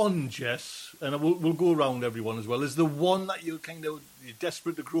one, Jess, and we'll go around everyone as well, is the one that you're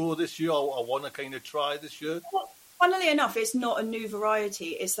desperate to grow this year or want to kind of try this year? Well, funnily enough, it's not a new variety.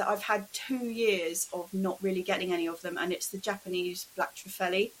 It's that I've had 2 years of not really getting any of them, and it's the Japanese Black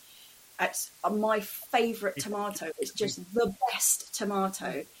Truffelli. It's my favourite tomato. It's just the best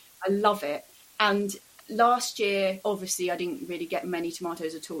tomato. I love it. And last year, obviously, I didn't really get many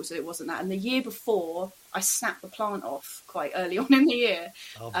tomatoes at all, so it wasn't that. And the year before, I snapped the plant off quite early on in the year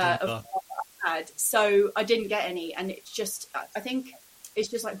of what I had. So I didn't get any. And it's just, I think it's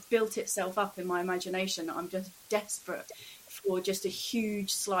just like built itself up in my imagination. I'm just desperate for just a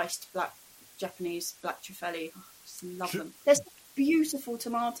huge sliced Japanese Black Truffelli. I just love them. They're beautiful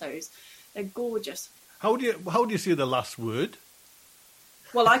tomatoes. They're gorgeous. How do you say the last word?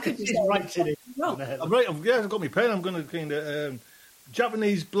 Well, I could He's right in it. I'm right. I've got my pen. I'm going to kind of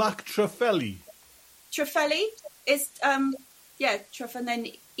Japanese Black Truffelli. Truffelli is Truff and then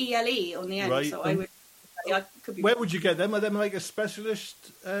ELE on the end. Right. So I could be. Where would you get them? Are them like a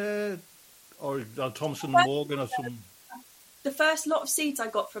specialist or Thompson Morgan or some? The first lot of seeds I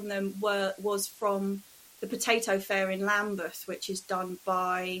got from them was from the potato fair in Lambeth, which is done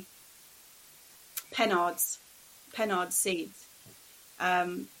by Pennard Seeds.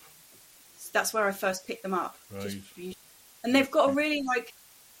 That's where I first picked them up. Right. And they've got a really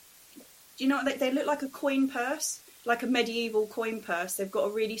do you know what they look like? A coin purse, like a medieval coin purse. They've got a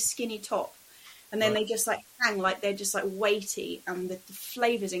really skinny top, and then they just like hang like they're just like weighty, and the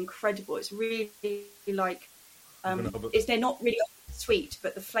flavour's incredible. It's really like they're not really sweet,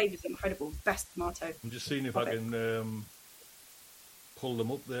 but the flavour's incredible. Best tomato. I'm just seeing if I can pull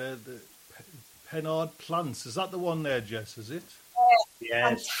them up there. The Pennard Plants, is that the one there, Jess? Is it? Yeah,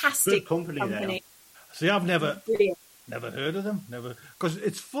 fantastic good company there. See, I've never Brilliant. heard of them. Never, because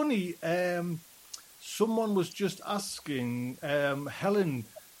it's funny. Someone was just asking Helen,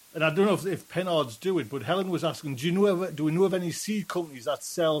 and I don't know if Pennards do it, but Helen was asking, do we know of any seed companies that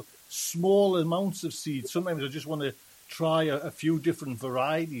sell small amounts of seeds? Sometimes I just want to try a few different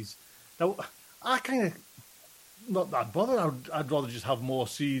varieties. Now, I kind of not that bothered. I'd rather just have more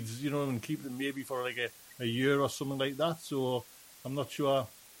seeds, and keep them maybe for like a year or something like that. So I'm not sure.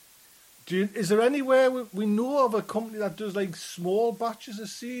 Is there anywhere we know of a company that does like small batches of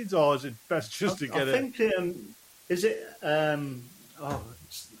seeds, or is it best just to get I think, is it, I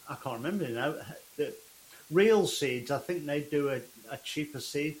can't remember now, the Real Seeds, I think they do a cheaper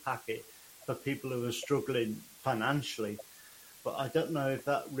seed packet for people who are struggling financially, but I don't know if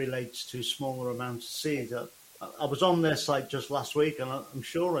that relates to smaller amounts of seeds. I was on their site just last week, and I'm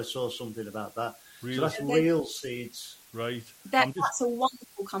sure I saw something about that. So that's Real Seeds. Right. That's a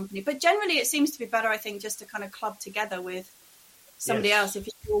wonderful company. But generally it seems to be better, I think, just to kind of club together with somebody else. If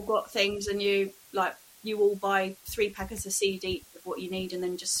you've all got things and you all buy 3 packets of seed each of what you need and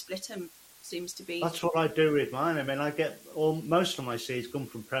then just split them, seems to be... That's what I do with mine. I mean, I get most of my seeds come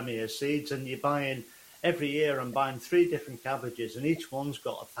from Premier Seeds, and you're buying... Every year I'm buying 3 different cabbages, and each one's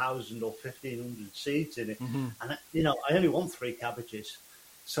got 1,000 or 1,500 seeds in it. Mm-hmm. And, I only want 3 cabbages.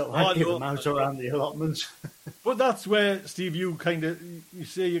 So I give them out around the allotments. But that's where, Steve, you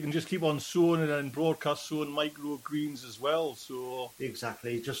say you can just keep on sowing it and broadcast sowing microgreens as well. So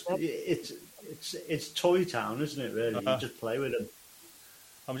exactly, just it's Toy Town, isn't it? Really, you just play with them.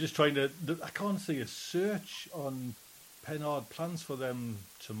 I'm just trying to. I can't see a search on Pennard Plants for them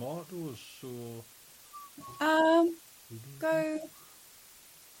tomatoes. So go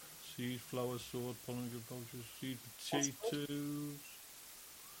seed, flowers, sowed, pomegranate pouches, seed potatoes.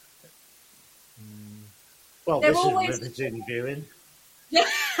 Well, this is riveting viewing.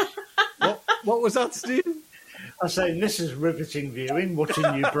 What was that, Steve? I was saying this is riveting viewing,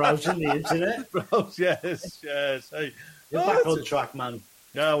 watching you browsing the internet. Browse, yes. Hey, you're back on track, man.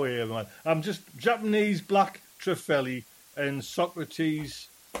 Yeah, we are, man. I'm just Japanese Black Truffelli and Socrates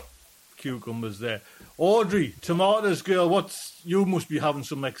cucumbers there. Audrey, tomatoes girl, you must be having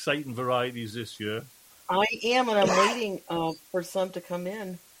some exciting varieties this year. I am, and I'm waiting for some to come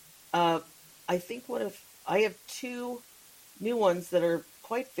in. I think I have 2 new ones that are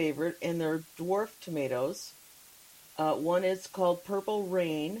quite favorite, and they're dwarf tomatoes. One is called Purple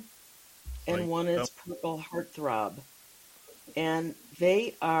Rain, and one is Purple Heartthrob. And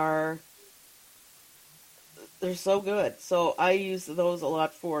they are They're so good. So I use those a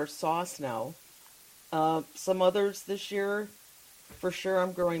lot for sauce now. Some others this year, for sure,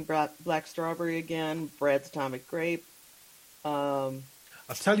 I'm growing black strawberry again, Brad's Atomic Grape. I'll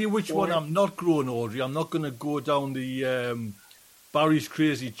tell you which one I'm not growing, Audrey. I'm not going to go down the Barry's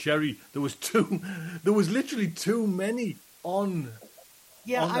Crazy Cherry. There was literally too many on.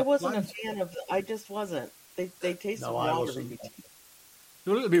 Yeah, on I wasn't plant. a fan of. I just wasn't. They tasted No, I watery. wasn't.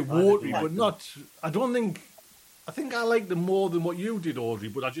 They're a little bit watery, like but them. not. I think I liked them more than what you did, Audrey.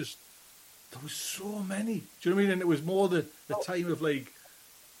 But there was so many. Do you know what I mean? And it was more the time of like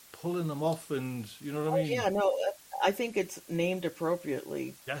pulling them off, and you know what I mean. Yeah, no, I think it's named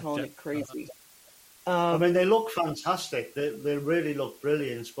appropriately. Yeah, Calling it crazy. I mean, they look fantastic. They really look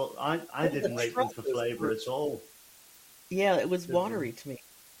brilliant, but I didn't rate them for flavour at all. Yeah, it was watery to me.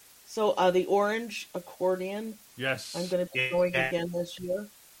 So the orange accordion, Yes. I'm going to be growing again this year.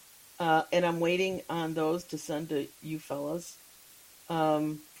 And I'm waiting on those to send to you fellas.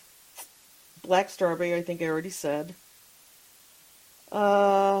 Black strawberry, I think I already said.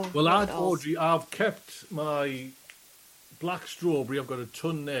 Well, what else? Audrey, I've kept my black strawberry. I've got a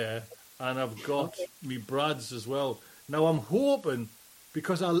ton there, and I've got me Brad's as well. Now I'm hoping,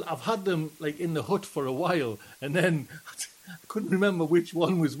 because I've had them like in the hut for a while, and then I couldn't remember which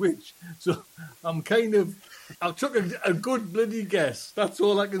one was which. So I took a good bloody guess. That's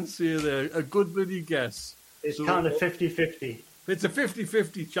all I can say there. A good bloody guess. It's So- kind of 50-50. It's a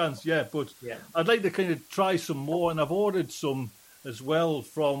 50-50 chance, yeah, but Yeah. I'd like to kind of try some more, and I've ordered some as well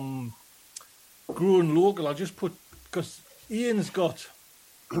from Growing Local. I'll just put, because Ian's got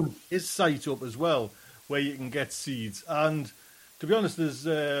his site up as well, where you can get seeds, and to be honest,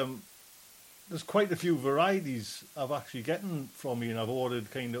 there's quite a few varieties I've actually getting from Ian. I've ordered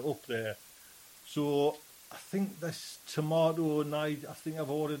kind of up there, so I think this tomato night, I think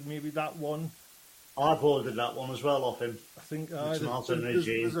I've ordered maybe that one. I've ordered that one as well off him. I think tomato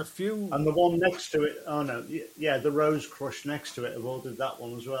there's a few. And the one next to it, the Rose Crush next to it, I've ordered that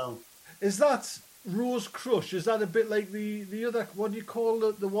one as well. Is that Rose Crush? Is that a bit like the other? What do you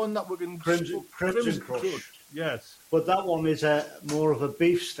call the one that we can Crimson Crush. Yes. But that one is more of a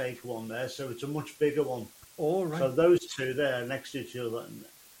beefsteak one there, so it's a much bigger one. All right. So those two there next to each other,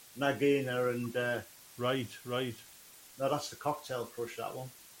 Nagina and... Right. no, that's the Cocktail Crush, that one.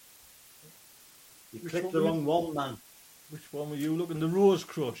 You Which clicked one the were you- wrong one, man. Which one were you looking? The Rose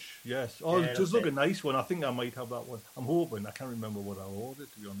Crush. Yes. Oh, Yeah, it does that's look it. a nice one. I think I might have that one. I'm hoping. I can't remember what I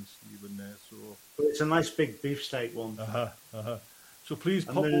ordered, to be honest, even there. So. But it's a nice big beefsteak one. So please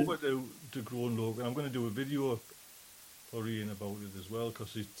And pop then- over to Growing Local. I'm going to do a video for Ian about it as well,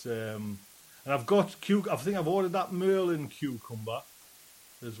 because it's and I've got I think I've ordered that Merlin cucumber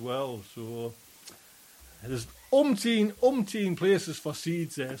as well. So there's umpteen places for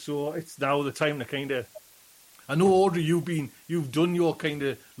seeds there. So it's now the time to kind of. I know, Audrey, you've done your kind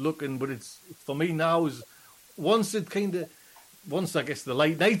of looking, but it's for me now is once I guess the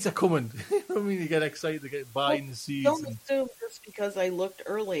late nights are coming. You know what I mean? You get excited to get buying the seeds. Don't assume just because I looked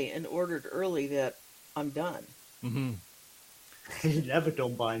early and ordered early that I'm done. Mm-hmm. You're never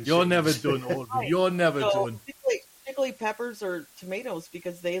done buying You're seeds. never done, Audrey. You're never So, done. particularly peppers or tomatoes,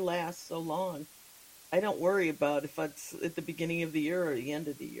 because they last so long. I don't worry about if it's at the beginning of the year or the end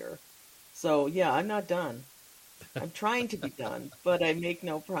of the year. So, yeah, I'm not done. I'm trying to be done, but I make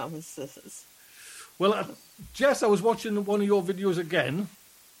no promises. Well, Jess, I was watching one of your videos again,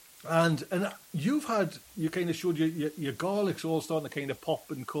 and you kind of showed your garlic's all starting to kind of pop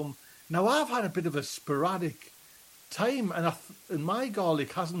and come. Now, I've had a bit of a sporadic time, and my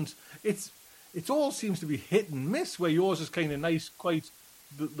garlic hasn't. It all seems to be hit and miss. Where yours is kind of nice,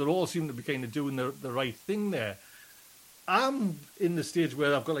 they all seem to be kind of doing the right thing there. I'm in the stage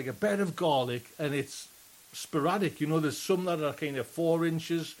where I've got like a bed of garlic, and it's sporadic. You know, there's some that are kind of 4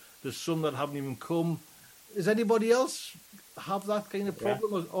 inches. There's some that haven't even come. Does anybody else have that kind of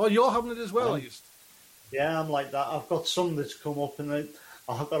problem? Or you're having it as well? Yeah, I'm like that. I've got some that's come up, and then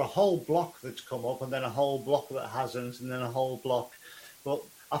I've got a whole block that's come up, and then a whole block that hasn't, and then a whole block. But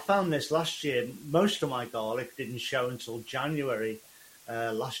I found this last year. Most of my garlic didn't show until January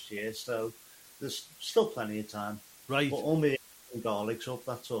last year, so there's still plenty of time. Right. But all my garlic's up,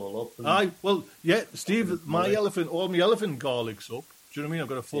 that's all up. And Steve, all my elephant garlic's up. Do you know what I mean? I've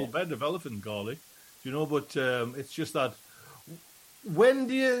got a full bed of elephant garlic. Do you know? But it's just that. When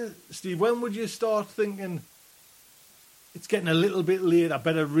would you start thinking it's getting a little bit late? I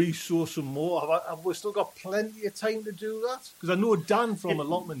better resource some more. Have we still got plenty of time to do that? Because I know Dan from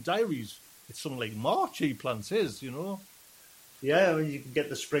Allotment Diaries, it's something like March he plants his. You know. Yeah, I mean, you can get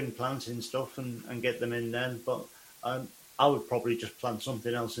the spring planting stuff and get them in then. But I would probably just plant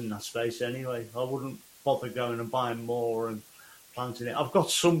something else in that space anyway. I wouldn't bother going and buying more and planting it. I've got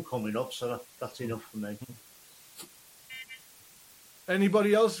some coming up, so that's enough for me.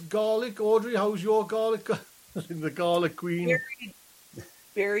 Anybody else garlic? Audrey, how's your garlic? The garlic queen.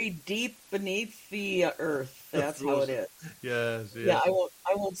 Buried deep beneath the earth. That's how it is. Yes. Yeah,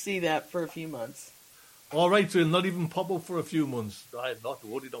 I won't see that for a few months. All right, so it'll not even pop up for a few months. I'm not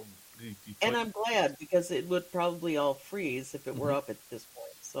worried on. And I'm glad, because it would probably all freeze if it were up at this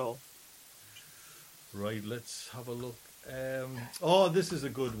point. So, right, let's have a look. This is a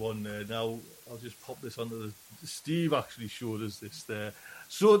good one. Now I'll just pop this onto Steve actually showed us this there.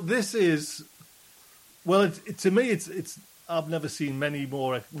 So this is, well, to me, it's. I've never seen many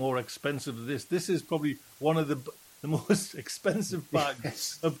more expensive than this. This is probably one of the most expensive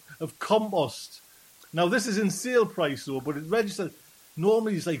bags of compost. Now, this is in sale price, though, but it registered.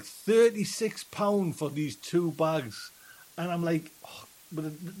 Normally, it's like £36 for these 2 bags. And I'm like,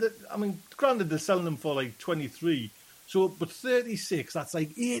 granted, they're selling them for like 23. So, but 36, that's like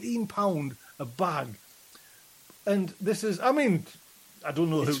 £18 a bag. And this is, I don't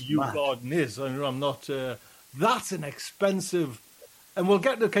know who you garden is. I'm not, that's an expensive, and we'll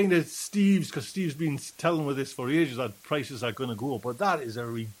get to kind of Steve's, because Steve's been telling me this for ages, that prices are going to go up, but that is a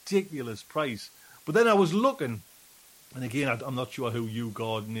ridiculous price. But then I was looking, and again, I'm not sure who you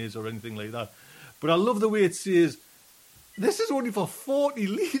garden is or anything like that, but I love the way it says, this is only for 40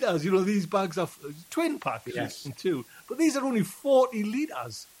 litres. You know, these bags are twin packs, yes, and 2, but these are only 40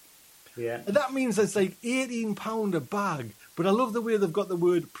 litres. Yeah. And that means it's like £18 a bag. But I love the way they've got the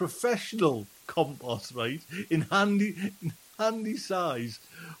word professional compost, right, in handy size.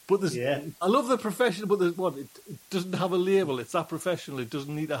 But there's, I love the professional, but there's it doesn't have a label. It's that professional. It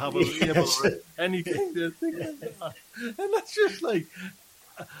doesn't need to have a label or any kind of thing like that. And that's just like,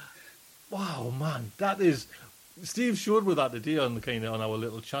 wow, man, that is. Steve showed me that today on our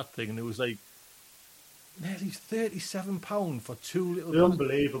little chat thing, and it was like nearly £37 for 2 little.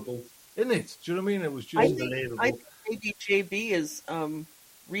 Unbelievable, isn't it? Do you know what I mean? It was just unbelievable. I think maybe JB is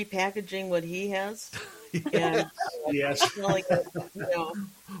repackaging what he has. And, yes. Like,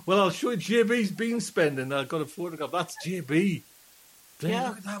 Well, I'll show you JB's been spending. I've got a photograph. That's JB. Look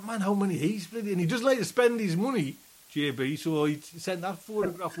at that, man, how money he's spent. And he does like to spend his money, JB, so he sent that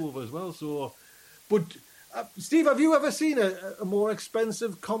photograph over as well. So, but Steve, have you ever seen a more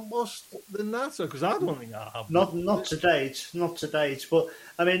expensive compost than that? Because I don't think I have. Not to date. But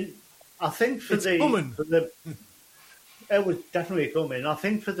I think for it would definitely come in. I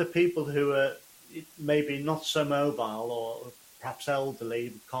think for the people who are maybe not so mobile or perhaps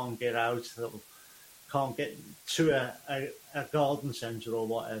elderly, can't get out, can't get to a garden centre or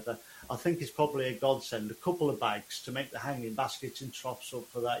whatever, I think it's probably a godsend. A couple of bags to make the hanging baskets and troughs up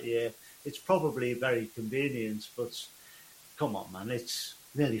for that year. It's probably very convenient, but come on, man, it's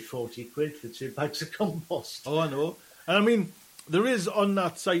nearly 40 quid for 2 bags of compost. Oh, I know. And there is on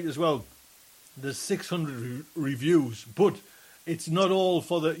that site as well, there's 600 reviews, but it's not all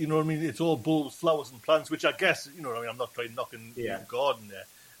for the, it's all bulbs, flowers and plants, which I guess, I'm not trying knocking the garden there.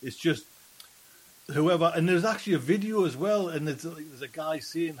 It's just whoever, and there's actually a video as well, and there's a guy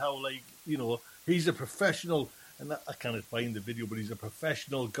saying how, he's a professional, and I can't find the video, but he's a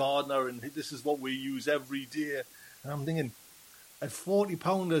professional gardener, and this is what we use every day. And I'm thinking, at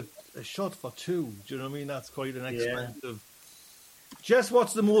 £40 a shot for 2, do you know what I mean? That's quite an expensive. Yeah. Jess,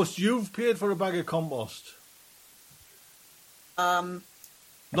 what's the most you've paid for a bag of compost? Not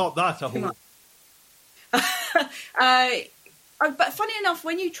that, I hope. But funny enough,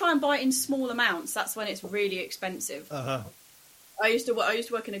 when you try and buy it in small amounts, that's when it's really expensive. Uh-huh. I used to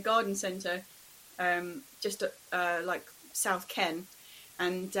work in a garden centre, just at South Ken,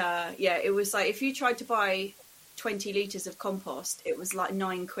 and it was like if you tried to buy 20 litres of compost, it was like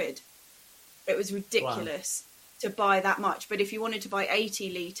 £9. It was ridiculous to buy that much. But if you wanted to buy 80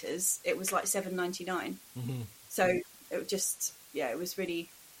 litres, it was like $7.99. Mm-hmm. So it just, it was really,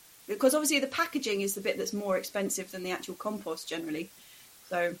 because obviously the packaging is the bit that's more expensive than the actual compost generally.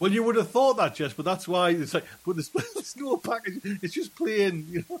 So, well, you would have thought that, Jess, but that's why it's like, but there's no packaging. It's just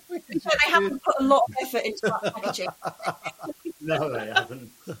plain, They haven't put a lot of effort into that packaging. No, they haven't.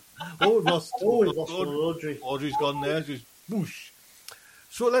 We've lost Audrey. Audrey's gone there. Just whoosh.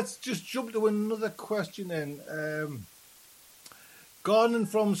 So let's just jump to another question then. Gardening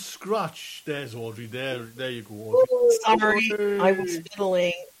from scratch. There's Audrey. There you go, Audrey. Oh, sorry, I was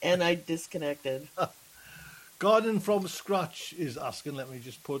fiddling and I disconnected. Gardening from scratch is asking. Let me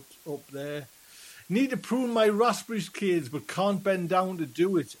just put up there. Need to prune my raspberries, kids, but can't bend down to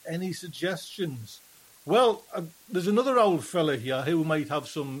do it. Any suggestions? Well, there's another old fella here who might have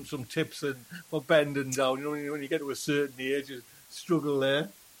some tips for bending down. When you get to a certain age, you struggle there.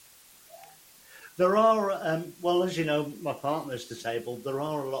 There are, well, as you know, my partner's disabled. There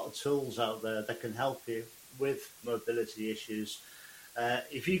are a lot of tools out there that can help you with mobility issues.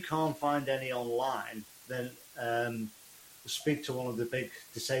 If you can't find any online, then speak to one of the big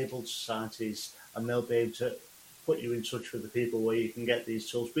disabled societies, and they'll be able to put you in touch with the people where you can get these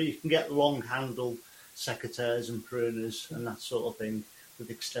tools. But you can get long-handled secateurs and pruners and that sort of thing with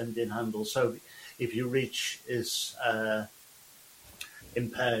extending handles. So if your reach is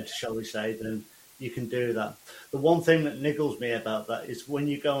impaired, shall we say, then you can do that. The one thing that niggles me about that is when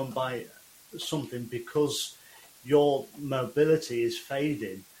you go and buy something because your mobility is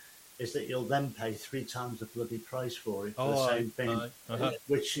fading, is that you'll then pay 3 times the bloody price for it for the same thing,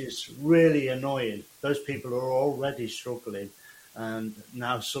 which is really annoying. Those people are already struggling, and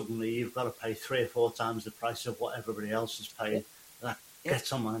now suddenly you've got to pay 3 or 4 times the price of what everybody else is paying. That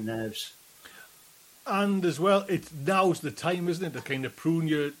gets on my nerves. And as well, now's the time, isn't it, to kind of prune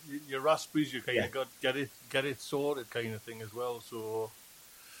your raspberries. You kind of got get it sorted, kind of thing as well. So,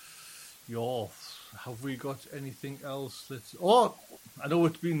 have we got anything else? I know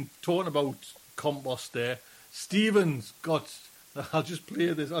it's been talking about compost there. Stephen's got. I'll just play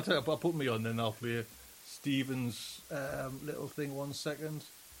this. I'll put me on, then I'll play Stephen's little thing. 1 second.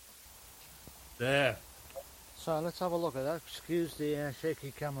 There. So let's have a look at that. Excuse the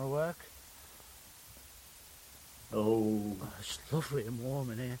shaky camera work. Oh, it's lovely and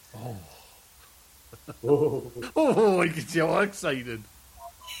warm in here. I get you all excited.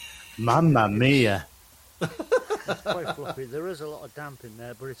 Mamma mia. It's quite fluffy. There is a lot of damp in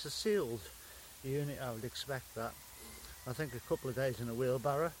there, but it's a sealed unit. I would expect that. I think a couple of days in a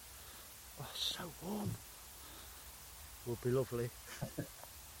wheelbarrow. Oh, so warm. Would be lovely.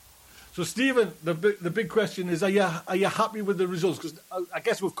 So, Stephen, the big question is: Are you happy with the results? Because I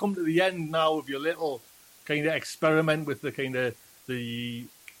guess we've come to the end now of your little kind of experiment with the kind of the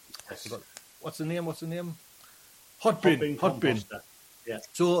what's the name? Hot bin. Yeah.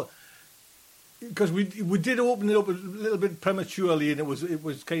 So, because we did open it up a little bit prematurely, and it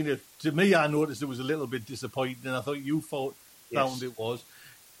was kind of, to me, I noticed it was a little bit disappointing, and I thought you found it was.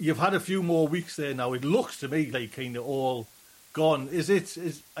 You've had a few more weeks there now. It looks to me like kind of all gone.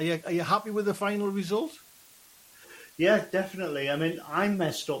 Are you happy with the final result? Yeah, definitely. I mean, I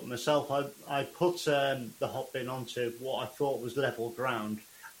messed up myself. I put the hot bin onto what I thought was level ground.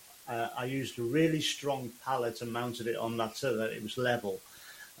 I used a really strong pallet and mounted it on that so that it was level.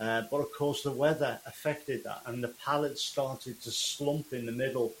 But of course, the weather affected that, and the pallet started to slump in the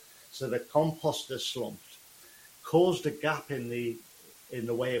middle. So the composter slumped, caused a gap in the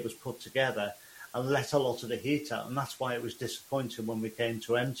way it was put together, and let a lot of the heat out. And that's why it was disappointing when we came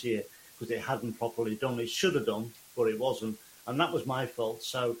to empty it, because it hadn't properly done. It should have done, but it wasn't. And that was my fault.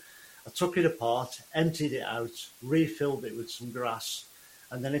 So I took it apart, emptied it out, refilled it with some grass,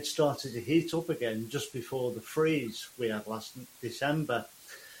 and then it started to heat up again just before the freeze we had last December.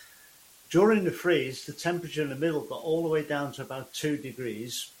 During the freeze, the temperature in the middle got all the way down to about 2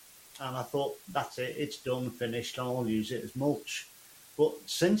 degrees, and I thought, that's it, it's done, finished, and I'll use it as mulch. But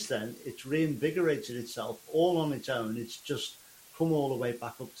since then, it's reinvigorated itself all on its own. It's just come all the way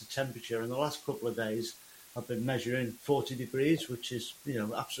back up to temperature. In the last couple of days, I've been measuring 40 degrees, which is,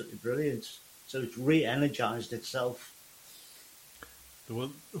 absolutely brilliant. So it's re-energized itself.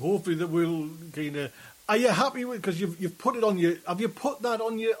 Well, hopefully that will kind of. Are you happy with, because you've put it on your? Have you put that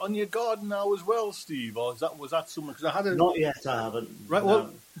on your garden now as well, Steve? Or was that something? Because I had not yet. I haven't. Right.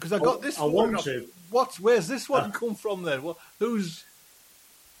 Well, because I got this. I want to. Where's this one come from then?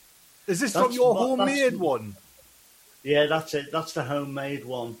 Is this from your homemade one? Yeah, that's it. That's the homemade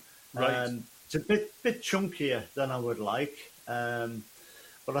one. Right. It's a bit chunkier than I would like.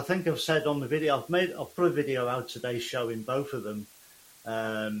 But I think I've said on the video, I've put a video out today showing both of them.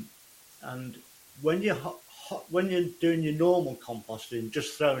 And when you're doing your normal composting,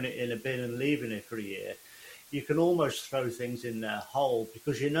 just throwing it in a bin and leaving it for a year, you can almost throw things in there whole,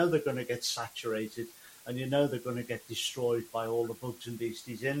 because they're going to get saturated, and they're going to get destroyed by all the bugs and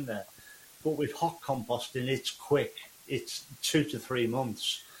beasties in there. But with hot composting, it's quick. It's 2 to 3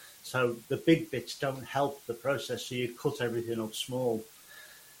 months. So the big bits don't help the process, so you cut everything up small.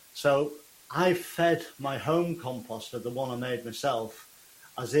 So I fed my home composter, the one I made myself,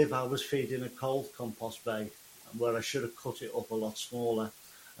 as if I was feeding a cold compost bay, where I should have cut it up a lot smaller.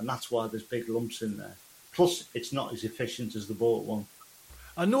 And that's why there's big lumps in there. Plus, it's not as efficient as the bought one.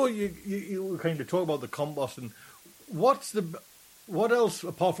 I know you kind of talk about the compost, and what else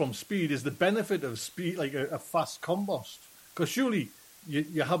apart from speed is the benefit of speed, like a fast compost? Because surely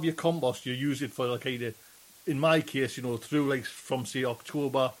you have your compost, you use it for like kind of, in my case, through like from say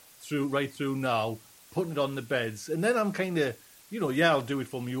October right through now, putting it on the beds, and then I'm kind of, I'll do it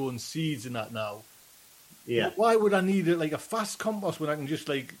for my own seeds and that now. Yeah. Why would I need like a fast compost when I can just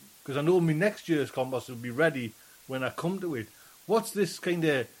because I know my next year's compost will be ready when I come to it. What's this kind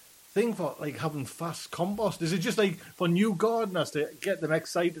of thing for like having fast compost? Is it just like for new gardeners to get them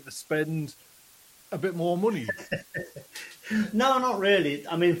excited to spend a bit more money? No, not really.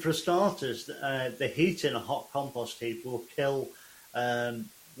 I mean, for starters, the heat in a hot compost heap will kill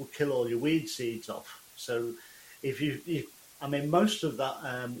all your weed seeds off. So if I mean, most of that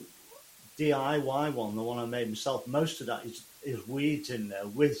DIY one, the one I made myself, most of that is weeds in there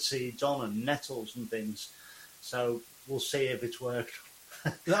with seeds on and nettles and things. So we'll see if it's worked.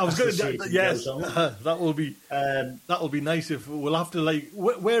 I was going to, yes, that'll be nice. If we'll have to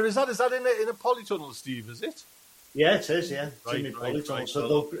where is that? Is that in a polytunnel, Steve? Is it? Yeah, it is. Yeah, it's right, in a polytunnel. Right.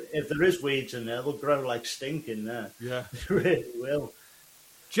 So if there is weeds in there, they'll grow like stink in there. Yeah, they really will.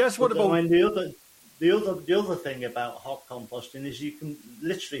 Jess, what about? I mean, the other thing about hot composting is you can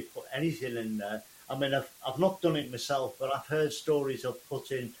literally put anything in there. I mean, I've not done it myself, but I've heard stories of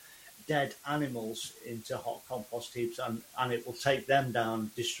putting dead animals into hot compost heaps, and it will take them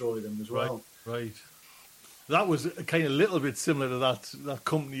down, destroy them as well. Right. That was kind of a little bit similar to that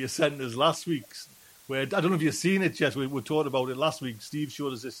company you sent us last week, where I don't know if you've seen it, Jess. We talked about it last week. Steve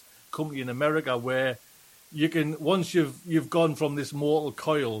showed us this company in America where you can, once you've gone from this mortal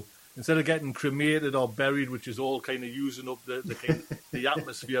coil, instead of getting cremated or buried, which is all kind of using up the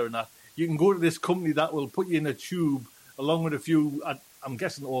atmosphere and that, you can go to this company that will put you in a tube along with a few, I'm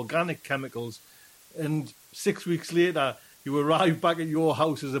guessing, organic chemicals, and 6 weeks later you arrive back at your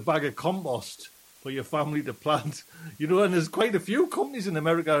house as a bag of compost for your family to plant. And there's quite a few companies in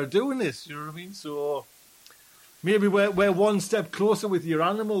America are doing this, you know what I mean? So maybe we're one step closer with your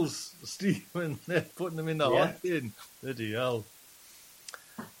animals, Steve, and they're putting them in the hot bin. Bloody hell.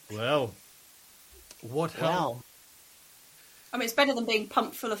 Well, what hell? I mean, it's better than being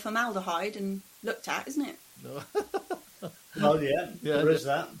pumped full of formaldehyde and looked at, isn't it? No. Well, yeah, there is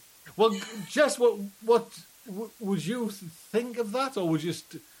that. Well, Jess, what would you think of that, or was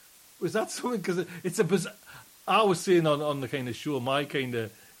that something? Because it's a bizarre. I was saying on the kind of show, my kind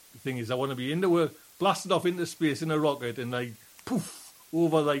of thing is I want to be blasted off into space in a rocket and poof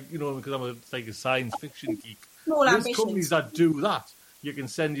over because I'm a science fiction geek. There's companies that do that. You can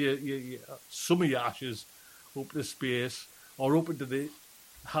send some of your ashes up to space or up into the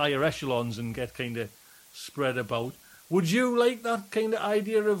higher echelons and get kind of spread about. Would you like that kind of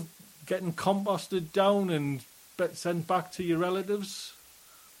idea of getting composted down and sent back to your relatives?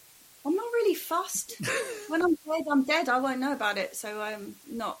 I'm not really fussed. When I'm dead. I won't know about it, so I'm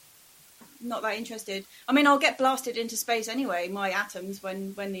not that interested. I mean, I'll get blasted into space anyway, my atoms,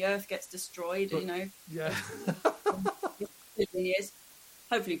 when the Earth gets destroyed, Yeah. Billion years.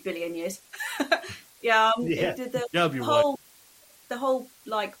 Hopefully billion years. Yeah. The whole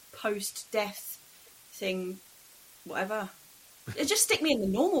post-death thing, whatever. Just stick me in the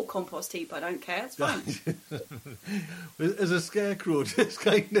normal compost heap. I don't care. It's fine. As a scarecrow, just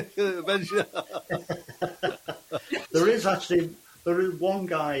kind of eventually. There is one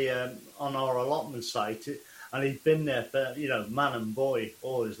guy on our allotment site, and he'd been there for man and boy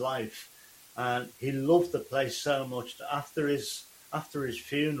all his life, and he loved the place so much that after his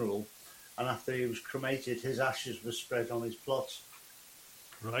funeral, and after he was cremated, his ashes were spread on his plot.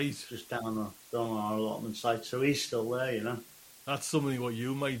 Right. Just down our allotment site. So he's still there, That's something what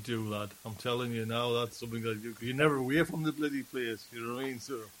you might do, lad. I'm telling you now, that's something that you're never away from the bloody place. You know what I mean?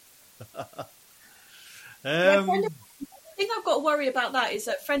 So, the thing I've got to worry about that is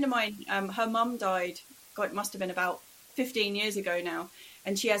that a friend of mine, her mum died, God, it must have been about 15 years ago now,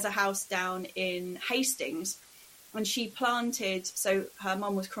 and she has a house down in Hastings, and she planted, so her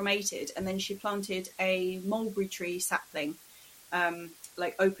mum was cremated, and then she planted a mulberry tree sapling,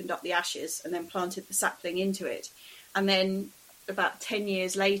 opened up the ashes and then planted the sapling into it. And then about 10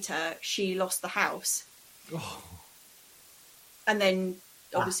 years later, she lost the house. Oh. And then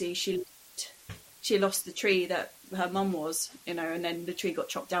obviously she lost the tree that her mum was, and then the tree got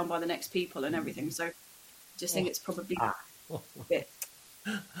chopped down by the next people and everything. So I just think it's probably a bit.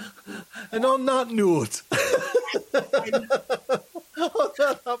 And on that note, on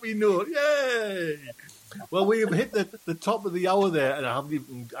that happy note, yay! Well, we have hit the top of the hour there, and I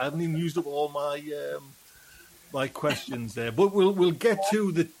haven't even used up all my questions there. But we'll get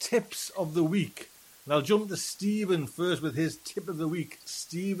to the tips of the week, and I'll jump to Stephen first with his tip of the week.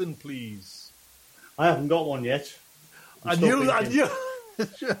 Stephen, please. I haven't got one yet. I knew.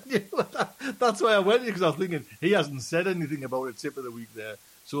 That's why I went here, because I was thinking he hasn't said anything about a tip of the week there.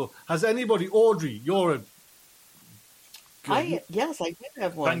 So has anybody? Audrey, you're a. Yes, I did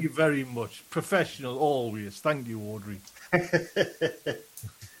have one. Thank you very much. Professional always. Thank you, Audrey.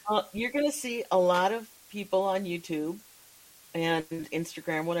 You're going to see a lot of people on YouTube and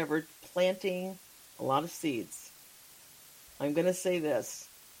Instagram, whatever, planting a lot of seeds. I'm going to say this.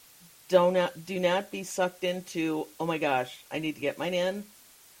 Do not be sucked into, oh my gosh, I need to get mine in.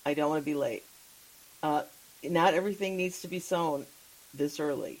 I don't want to be late. Not everything needs to be sown this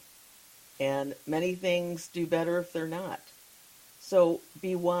early. And many things do better if they're not. So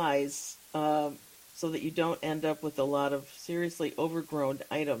be wise so that you don't end up with a lot of seriously overgrown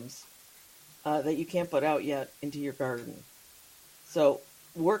items that you can't put out yet into your garden. So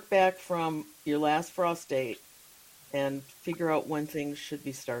work back from your last frost date and figure out when things should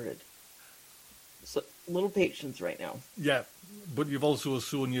be started. So a little patience right now. Yeah, but you've also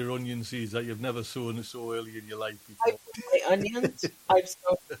sown your onion seeds that you've never sown so early in your life before. I've sown my onions, I've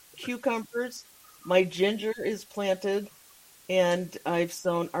sown cucumbers, my ginger is planted, and I've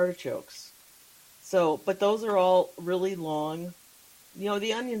sown artichokes. So, but those are all really long. You know,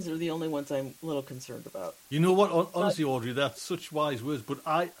 the onions are the only ones I'm a little concerned about. You know what? Honestly, Audrey, that's such wise words. But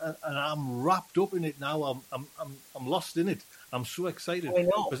I'm wrapped up in it now. I'm lost in it. I'm so excited. I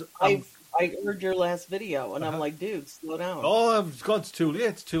know. I heard your last video, and I'm like, dude, slow down. Oh, God, it's too late.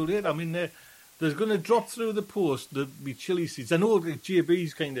 It's too late. I mean, there's going to drop through the post the chili seeds. I know that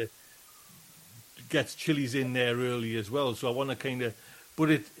JB's kind of gets chilies in there early as well, so I want to kind of...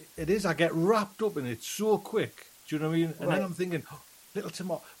 But it is, I get wrapped up in it so quick. Do you know what I mean? And then I'm thinking, oh, little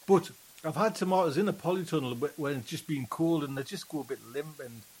tomato. But I've had tomatoes in a polytunnel when it's just been cold and they just go a bit limp.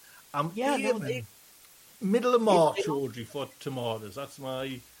 And I'm aiming middle of March, Audrey, for tomatoes. That's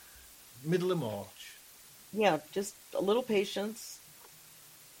my middle of March. Yeah, just a little patience.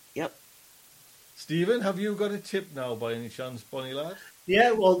 Yep. Stephen, have you got a tip now by any chance, Bonnie lad?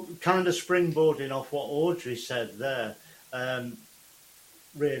 Yeah, well, kind of springboarding off what Audrey said there,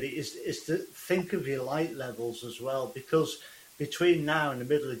 really, is to think of your light levels as well, because between now and the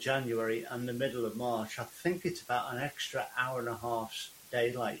middle of January and the middle of March, I think it's about an extra hour and a half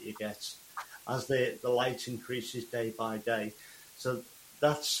daylight you get as the light increases day by day. So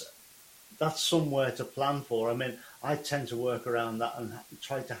that's somewhere to plan for. I mean, I tend to work around that and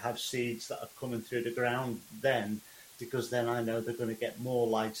try to have seeds that are coming through the ground then, because then I know they're going to get more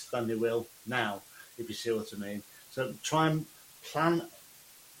light than they will now, if you see what I mean. So try and plan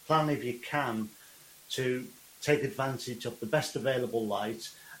if you can to take advantage of the best available light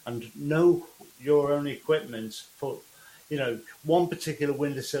and know your own equipment. For, you know, one particular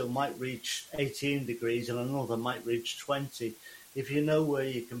windowsill might reach 18 degrees and another might reach 20. If you know where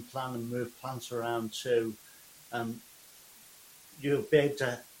you can plan and move plants around to, you'll be able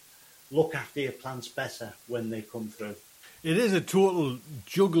to look after your plants better when they come through. It is a total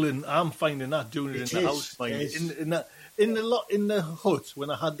juggling. I'm finding that doing it in the house. In the hut when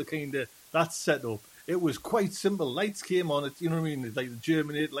I had the kind of that set up, it was quite simple. Lights came on. You know what I mean? Like the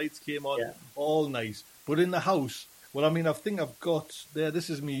germinate lights came on, all nice. But in the house, well, I mean, I think I've got there. This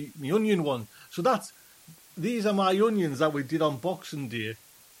is me onion one. So these are my onions that we did on Boxing Day.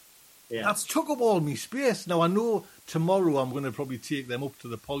 Yeah. That's took up all my space. Now, I know tomorrow I'm going to probably take them up to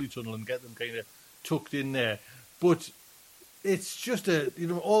the polytunnel and get them kind of tucked in there. But it's just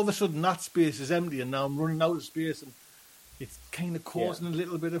all of a sudden that space is empty and now I'm running out of space and it's kind of causing a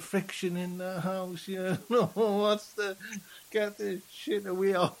little bit of friction in the house, you know. Get the shit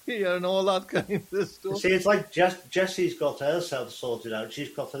away out here and all that kind of stuff. See, it's like Jessie's got herself sorted out. She's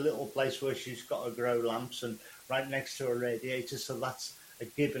got a little place where she's got to grow lamps and right next to a radiator, so that's a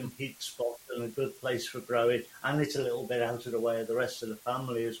given heat spot and a good place for growing. And it's a little bit out of the way of the rest of the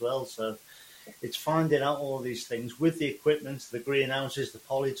family as well. So it's finding out all these things with the equipment, the greenhouses, the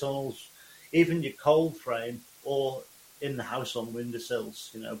polytunnels, even your cold frame or in the house on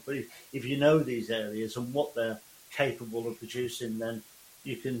windowsills, you know. But if you know these areas and what they're capable of producing, then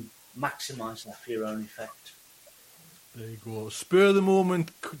you can maximise that for your own effect. There you go. Spur of the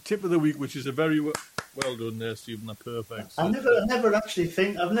moment tip of the week, which is a very well done there, Stephen. That's perfect. I've never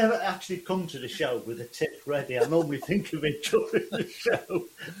actually come to the show with a tip ready. I normally think of it during the show.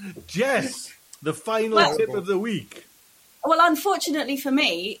 Jess, the final tip of the week. Well, unfortunately for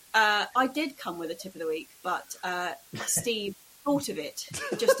me, I did come with a tip of the week, but Steve thought of it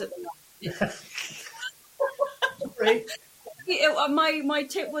just at the last minute. My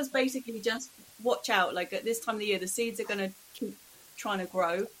tip was basically just watch out. Like at this time of the year, the seeds are going to keep trying to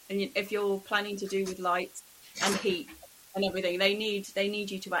grow, and if you're planning to do with light and heat and everything, they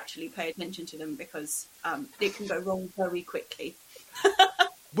need you to actually pay attention to them because it can go wrong very quickly.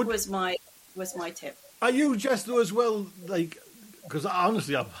 was my tip. Are you just though as well, like, because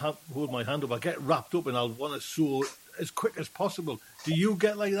honestly I hold my hand up, I get wrapped up and I'll want to sow as quick as possible. Do you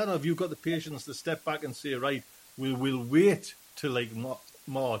get like that, or have you got the patience to step back and say, right, we'll wait till like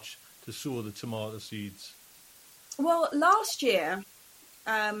March to sow the tomato seeds? Well, last year,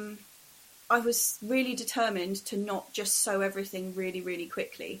 I was really determined to not just sow everything really, really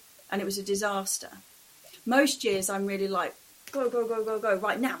quickly, and it was a disaster. Most years I'm really like, go, go, go, go, go,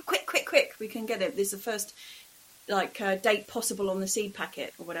 right now, quick, quick, quick, we can get it. This is the first date possible on the seed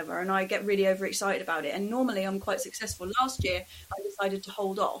packet or whatever, and I get really overexcited about it. And normally I'm quite successful. Last year I decided to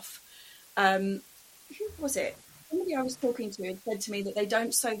hold off. Who was it? Somebody I was talking to had said to me that they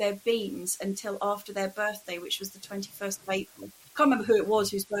don't sow their beans until after their birthday, which was the 21st of April. I can't remember who it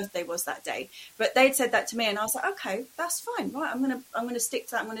was whose birthday was that day, but they'd said that to me, and I was like, okay, that's fine, right? I'm gonna stick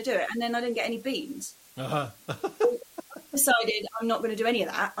to that. I'm gonna do it. And then I didn't get any beans. Uh-huh. I decided I'm not going to do any of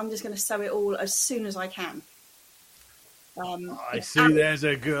that. I'm just going to sow it all as soon as I can. I see. There's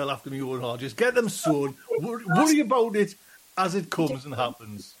a girl after me own heart. Just get them sown. Worry about it as it comes and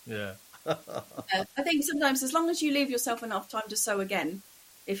happens. Yeah. I think sometimes, as long as you leave yourself enough time to sow again,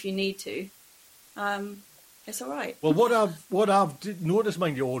 if you need to, it's all right. Well, what I've noticed,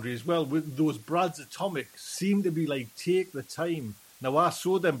 mind you, Audrey, as well, with those Brad's Atomic, seem to be like, take the time. Now, I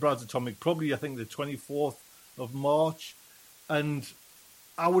sowed them Brad's Atomic probably, I think, the 24th of March, and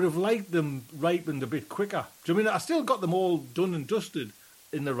I would have liked them ripened a bit quicker. Do you know what I mean? I still got them all done and dusted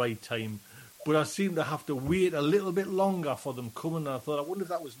in the right time, but I seem to have to wait a little bit longer for them coming. And I thought, I wonder if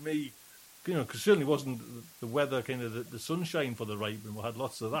that was me, you know, because certainly wasn't the weather, kind of the sunshine for the ripening. We had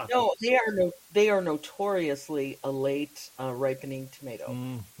lots of that. No, they are notoriously a late ripening tomato.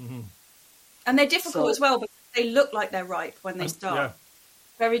 Mm-hmm. And they're difficult as well, because they look like they're ripe when they start. Yeah.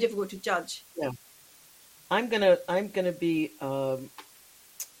 Very difficult to judge. Yeah. I'm gonna be putting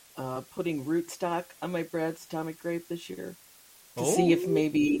rootstock on my Brad's Atomic grape this year to see if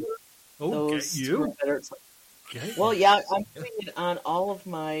maybe those were better. Well, yeah, I'm doing it on all of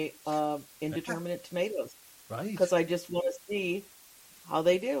my indeterminate tomatoes, right? Because I just want to see how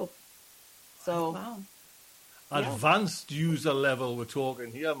they do. So, wow. Advanced user level, we're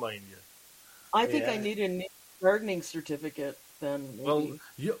talking here, mind you. I think I need a new gardening certificate. Then maybe. Well,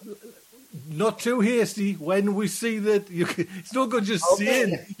 not too hasty. When we see that, it's not good just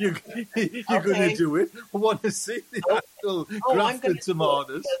saying you're going to do it. I want to see the actual grafted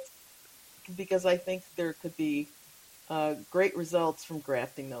tomatoes. Because I think there could be great results from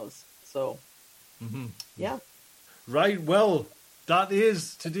grafting those. So, yeah. Right, well, that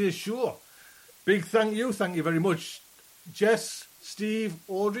is today's show. Big thank you very much, Jess, Steve,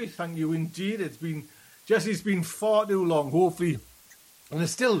 Audrey. Thank you indeed. Jesse's been far too long. Hopefully, and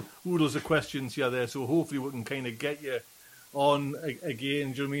there's still oodles of questions here there, so hopefully we can kind of get you on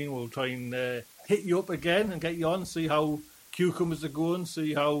again. Do you know what I mean? We'll try and hit you up again and get you on, see how cucumbers are going,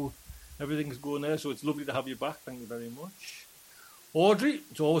 see how everything's going there. So it's lovely to have you back. Thank you very much. Audrey,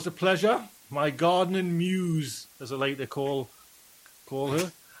 it's always a pleasure. My gardening muse, as I like to call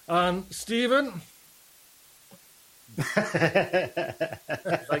her. And Stephen.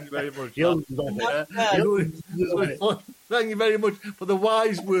 Thank you very much. Thank you very much for the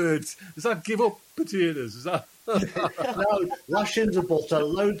wise words. Does that give up potatoes? Is that? No, lashings of butter,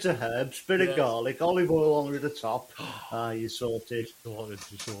 loads of herbs, bit of garlic, olive oil on with the top. You're sorted.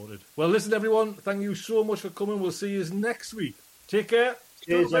 Sorted. Well, listen, everyone. Thank you so much for coming. We'll see you next week. Take care.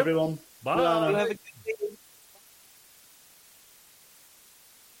 Cheers, everyone. Bye. You have a good day.